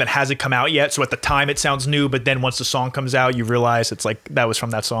a song that hasn't come out yet. So at the time it sounds new, but then once the song comes out, you realize it's like, that was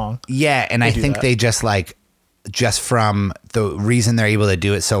from that song. Yeah, and I do think that. they just from the reason they're able to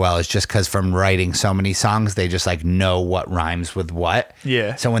do it so well is just because from writing so many songs, they just like know what rhymes with what.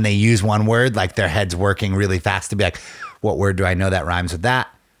 Yeah. So when they use one word, like their head's working really fast to be like, what word do I know that rhymes with that?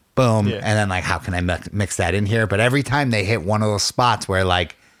 Boom. Yeah. And then like, how can I mix that in here? But every time they hit one of those spots where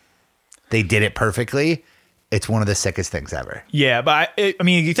like they did it perfectly, it's one of the sickest things ever. Yeah, but I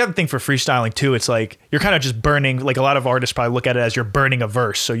mean, you have to think for freestyling too. It's like you're kind of just burning. Like a lot of artists probably look at it as you're burning a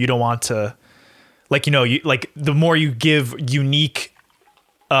verse, so you don't want to, like, you know, you like the more you give unique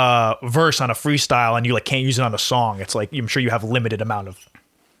verse on a freestyle and you like can't use it on a song. It's like I'm sure you have a limited amount of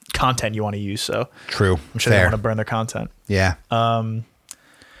content you want to use. So True. I'm sure they Fair. want to burn their content. Yeah.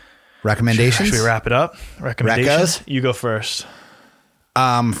 Recommendations? Should we wrap it up? Recommendations. Recos? You go first.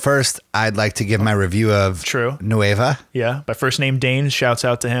 First, I'd like to give my review of True. Nueva. Yeah, by first name Dane. Shouts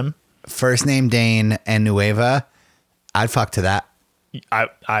out to him. First name Dane and Nueva. I'd fuck to that.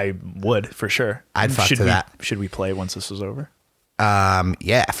 I would for sure. I'd fuck should to we, that. Should we play once this is over?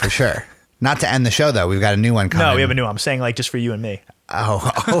 Yeah, for sure. Not to end the show though. We've got a new one coming. No, we have a new one. I'm saying like just for you and me.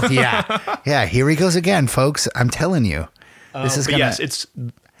 Oh yeah. Yeah, here he goes again, folks. I'm telling you. This is But gonna yes, it's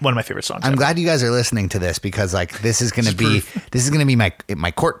one of my favorite songs. I'm ever. glad you guys are listening to this because like this is gonna be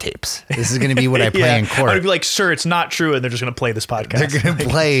my court tapes. This is gonna be what I play in court. I'd be like, sir, it's not true, and they're just gonna play this podcast. They're going to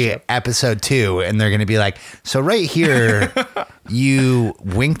play episode 2 and they're going to be like, so right here, you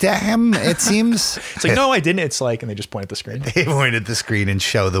winked at him, it seems. It's like, no, I didn't. It's like, and they just point at the screen. They point at the screen and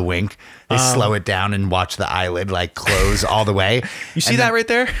show the wink. They slow it down and watch the eyelid like close all the way. You see that right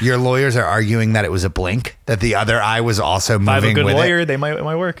there? Your lawyers are arguing that it was a blink, that the other eye was also moving If I have a good with lawyer, it. it might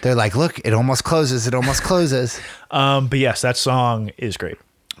work. They're like, look, it almost closes. It almost closes. But yes, that song is great.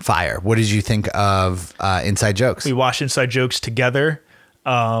 Fire. What did you think of Inside Jokes? We watched Inside Jokes together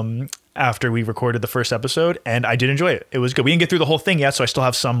after we recorded the first episode, and I did enjoy it. It was good. We didn't get through the whole thing yet, so I still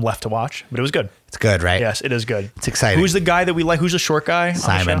have some left to watch, but it was good. It's good, right? Yes, it is good. It's exciting. Who's the guy that we like? Who's the short guy? on the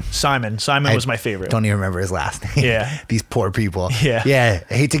Simon. show? Simon was my favorite. Don't even remember his last name. Yeah. These poor people. Yeah. Yeah.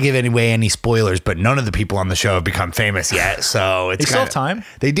 I hate to give away any spoilers, but none of the people on the show have become famous yet. So it's They still have kinda- time?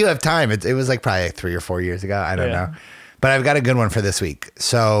 They do have time. It was like probably like 3 or 4 years ago. I don't Yeah. know. But I've got a good one for this week.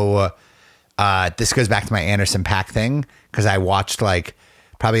 So this goes back to my Anderson .Paak thing because I watched like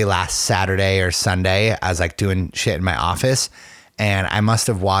probably last Saturday or Sunday. I was like doing shit in my office and I must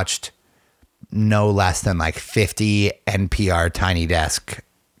have watched no less than like 50 NPR Tiny Desk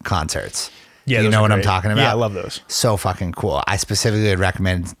concerts. Yeah, Do you those know are what I'm great. talking about? Yeah, I love those. So fucking cool. I specifically would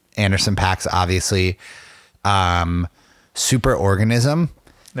recommend Anderson .Paak's, obviously. Superorganism.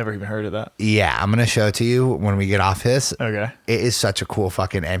 Never even heard of that. Yeah, I'm going to show it to you when we get off this. Okay. It is such a cool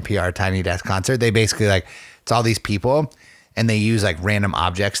fucking NPR Tiny Desk concert. They basically like, it's all these people and they use like random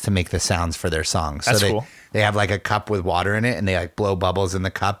objects to make the sounds for their songs. That's so cool. They have like a cup with water in it and they like blow bubbles in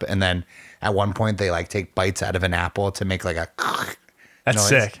the cup. And then at one point they like take bites out of an apple to make like a That's noise.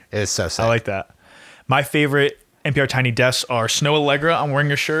 sick. It is so sick. I like that. My favorite NPR Tiny Desks are Snow Allegra. I'm wearing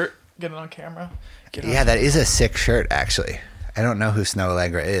your shirt. Get it on camera. Get it on- Yeah, that is a sick shirt, actually. I don't know who Snow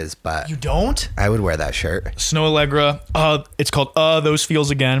Allegra is, but You don't? I would wear that shirt. Snow Allegra. It's called Those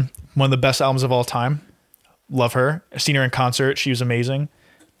Feels Again. One of the best albums of all time. Love her. I've seen her in concert. She was amazing.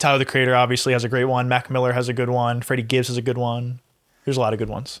 Tyler, the Creator, obviously has a great one. Mac Miller has a good one. Freddie Gibbs has a good one. There's a lot of good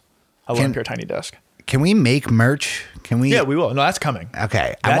ones. I love NPR Tiny Desk. Can we make merch? Can we? Yeah, we will. No, that's coming.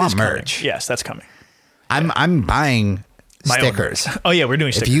 Okay, I That want is coming. merch. Yes, that's coming. I'm buying My own stickers. merch. Oh, yeah, we're doing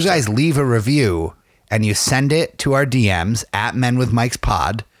If stickers. you guys leave a review and you send it to our DMs at Men with Mike's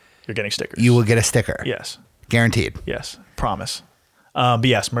Pod, You're getting stickers. you will get a sticker. Yes. Guaranteed. Yes. Promise. But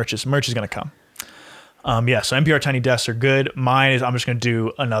yes, merch is going to come. Yeah, so NPR Tiny Desks are good. Mine is I'm just going to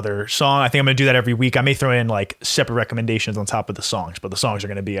do another song. I think I'm going to do that every week. I may throw in like separate recommendations on top of the songs, but the songs are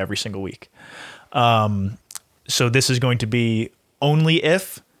going to be every single week. So this is going to be Only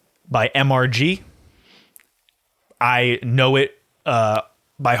If by MRG. I know it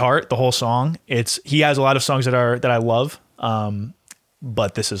by heart, the whole song. He has a lot of songs that I love,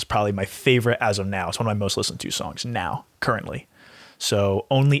 but this is probably my favorite as of now. It's one of my most listened to songs now, currently. So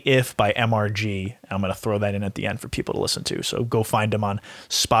Only If by MRG. I'm going to throw that in at the end for people to listen to. So go find them on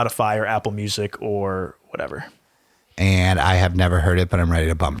Spotify or Apple Music or whatever. And I have never heard it, but I'm ready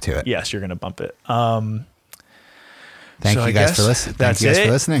to bump to it. Yes, you're going to bump it. Thank So you I guys for guess listening. Thank that's you guys it.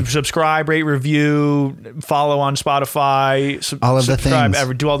 for listening. Subscribe, rate, review, follow on Spotify. All of the subscribe,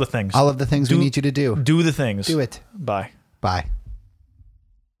 things. do all the things. All of the things we need you to do. Do the things. Do it. Bye. Bye.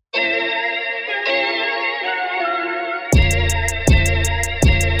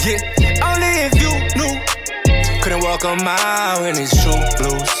 Yeah, only if you knew. Couldn't walk a mile in these true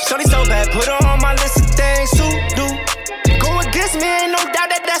blues. Shorty so bad, put her on my list of things to do. Go against me, ain't no doubt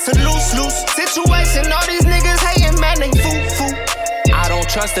that that's a lose-lose situation. All these niggas hating, man, they foo-foo. I don't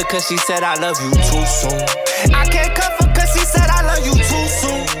trust her cause she said I love you too soon. I can't cuff her cause she said I love you too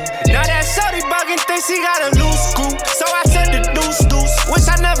soon. Now that shorty bugging thinks she got a loose screw. So I said the deuce, wish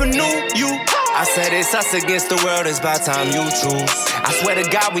I never knew you. I said it's us against the world, it's about time you choose. I swear to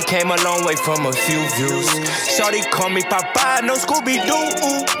God we came a long way from a few views. Shorty call me Popeye, no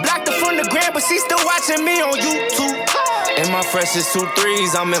Scooby-Doo. Blocked her from the gram, but she still watching me on YouTube. In my freshest 2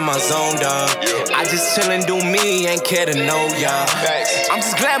 3s, I'm in my zone, dog. I just chillin', do me, ain't care to know y'all. I'm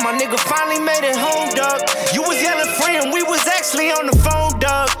just glad my nigga finally made it home, dog. You was yelling free and we was actually on the phone,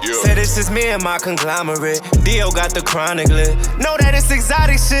 dog. Said it's just me and my conglomerate. Dio got the chronic lit. Know that it's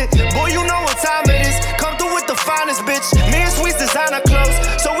exotic shit. Boy, you know what time it is. Come through with the finest bitch. Me and Sweet's designer clothes,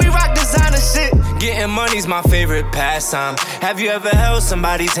 so we rock designer shit. Getting money's my favorite pastime. Have you ever held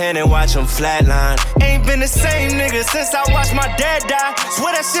somebody's hand and watch them flatline? Ain't been the same nigga since I watched my dad die.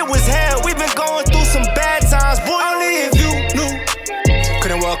 Swear that shit was hell, we been going through some bad times. Boy, only if you knew.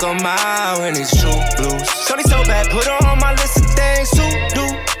 Couldn't walk a mile in these true blues. Shorty so bad, put her on my list of things to do.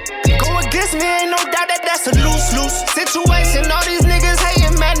 Go against me, ain't no doubt that that's a lose-lose situation. All these niggas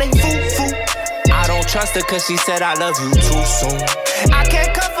hating, man, they foo-foo. I don't trust her cause she said I love you too soon. I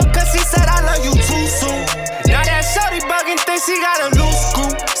can't cover cause she said I love you too soon. Now that shorty bugging thinks she got a loose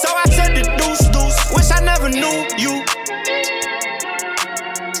screw. So I said the deuce. Wish I never knew you.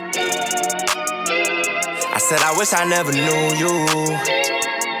 I said I wish I never knew you.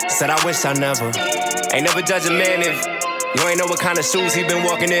 Said I wish I never. Ain't never judge a man if you ain't know what kind of shoes he been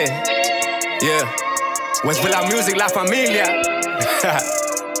walking in. Yeah. Westwood La Music, La Familia.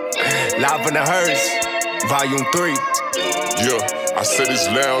 Live in the Hearse, Volume 3. Yeah, I said it's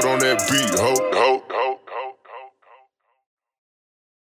loud on that beat, ho.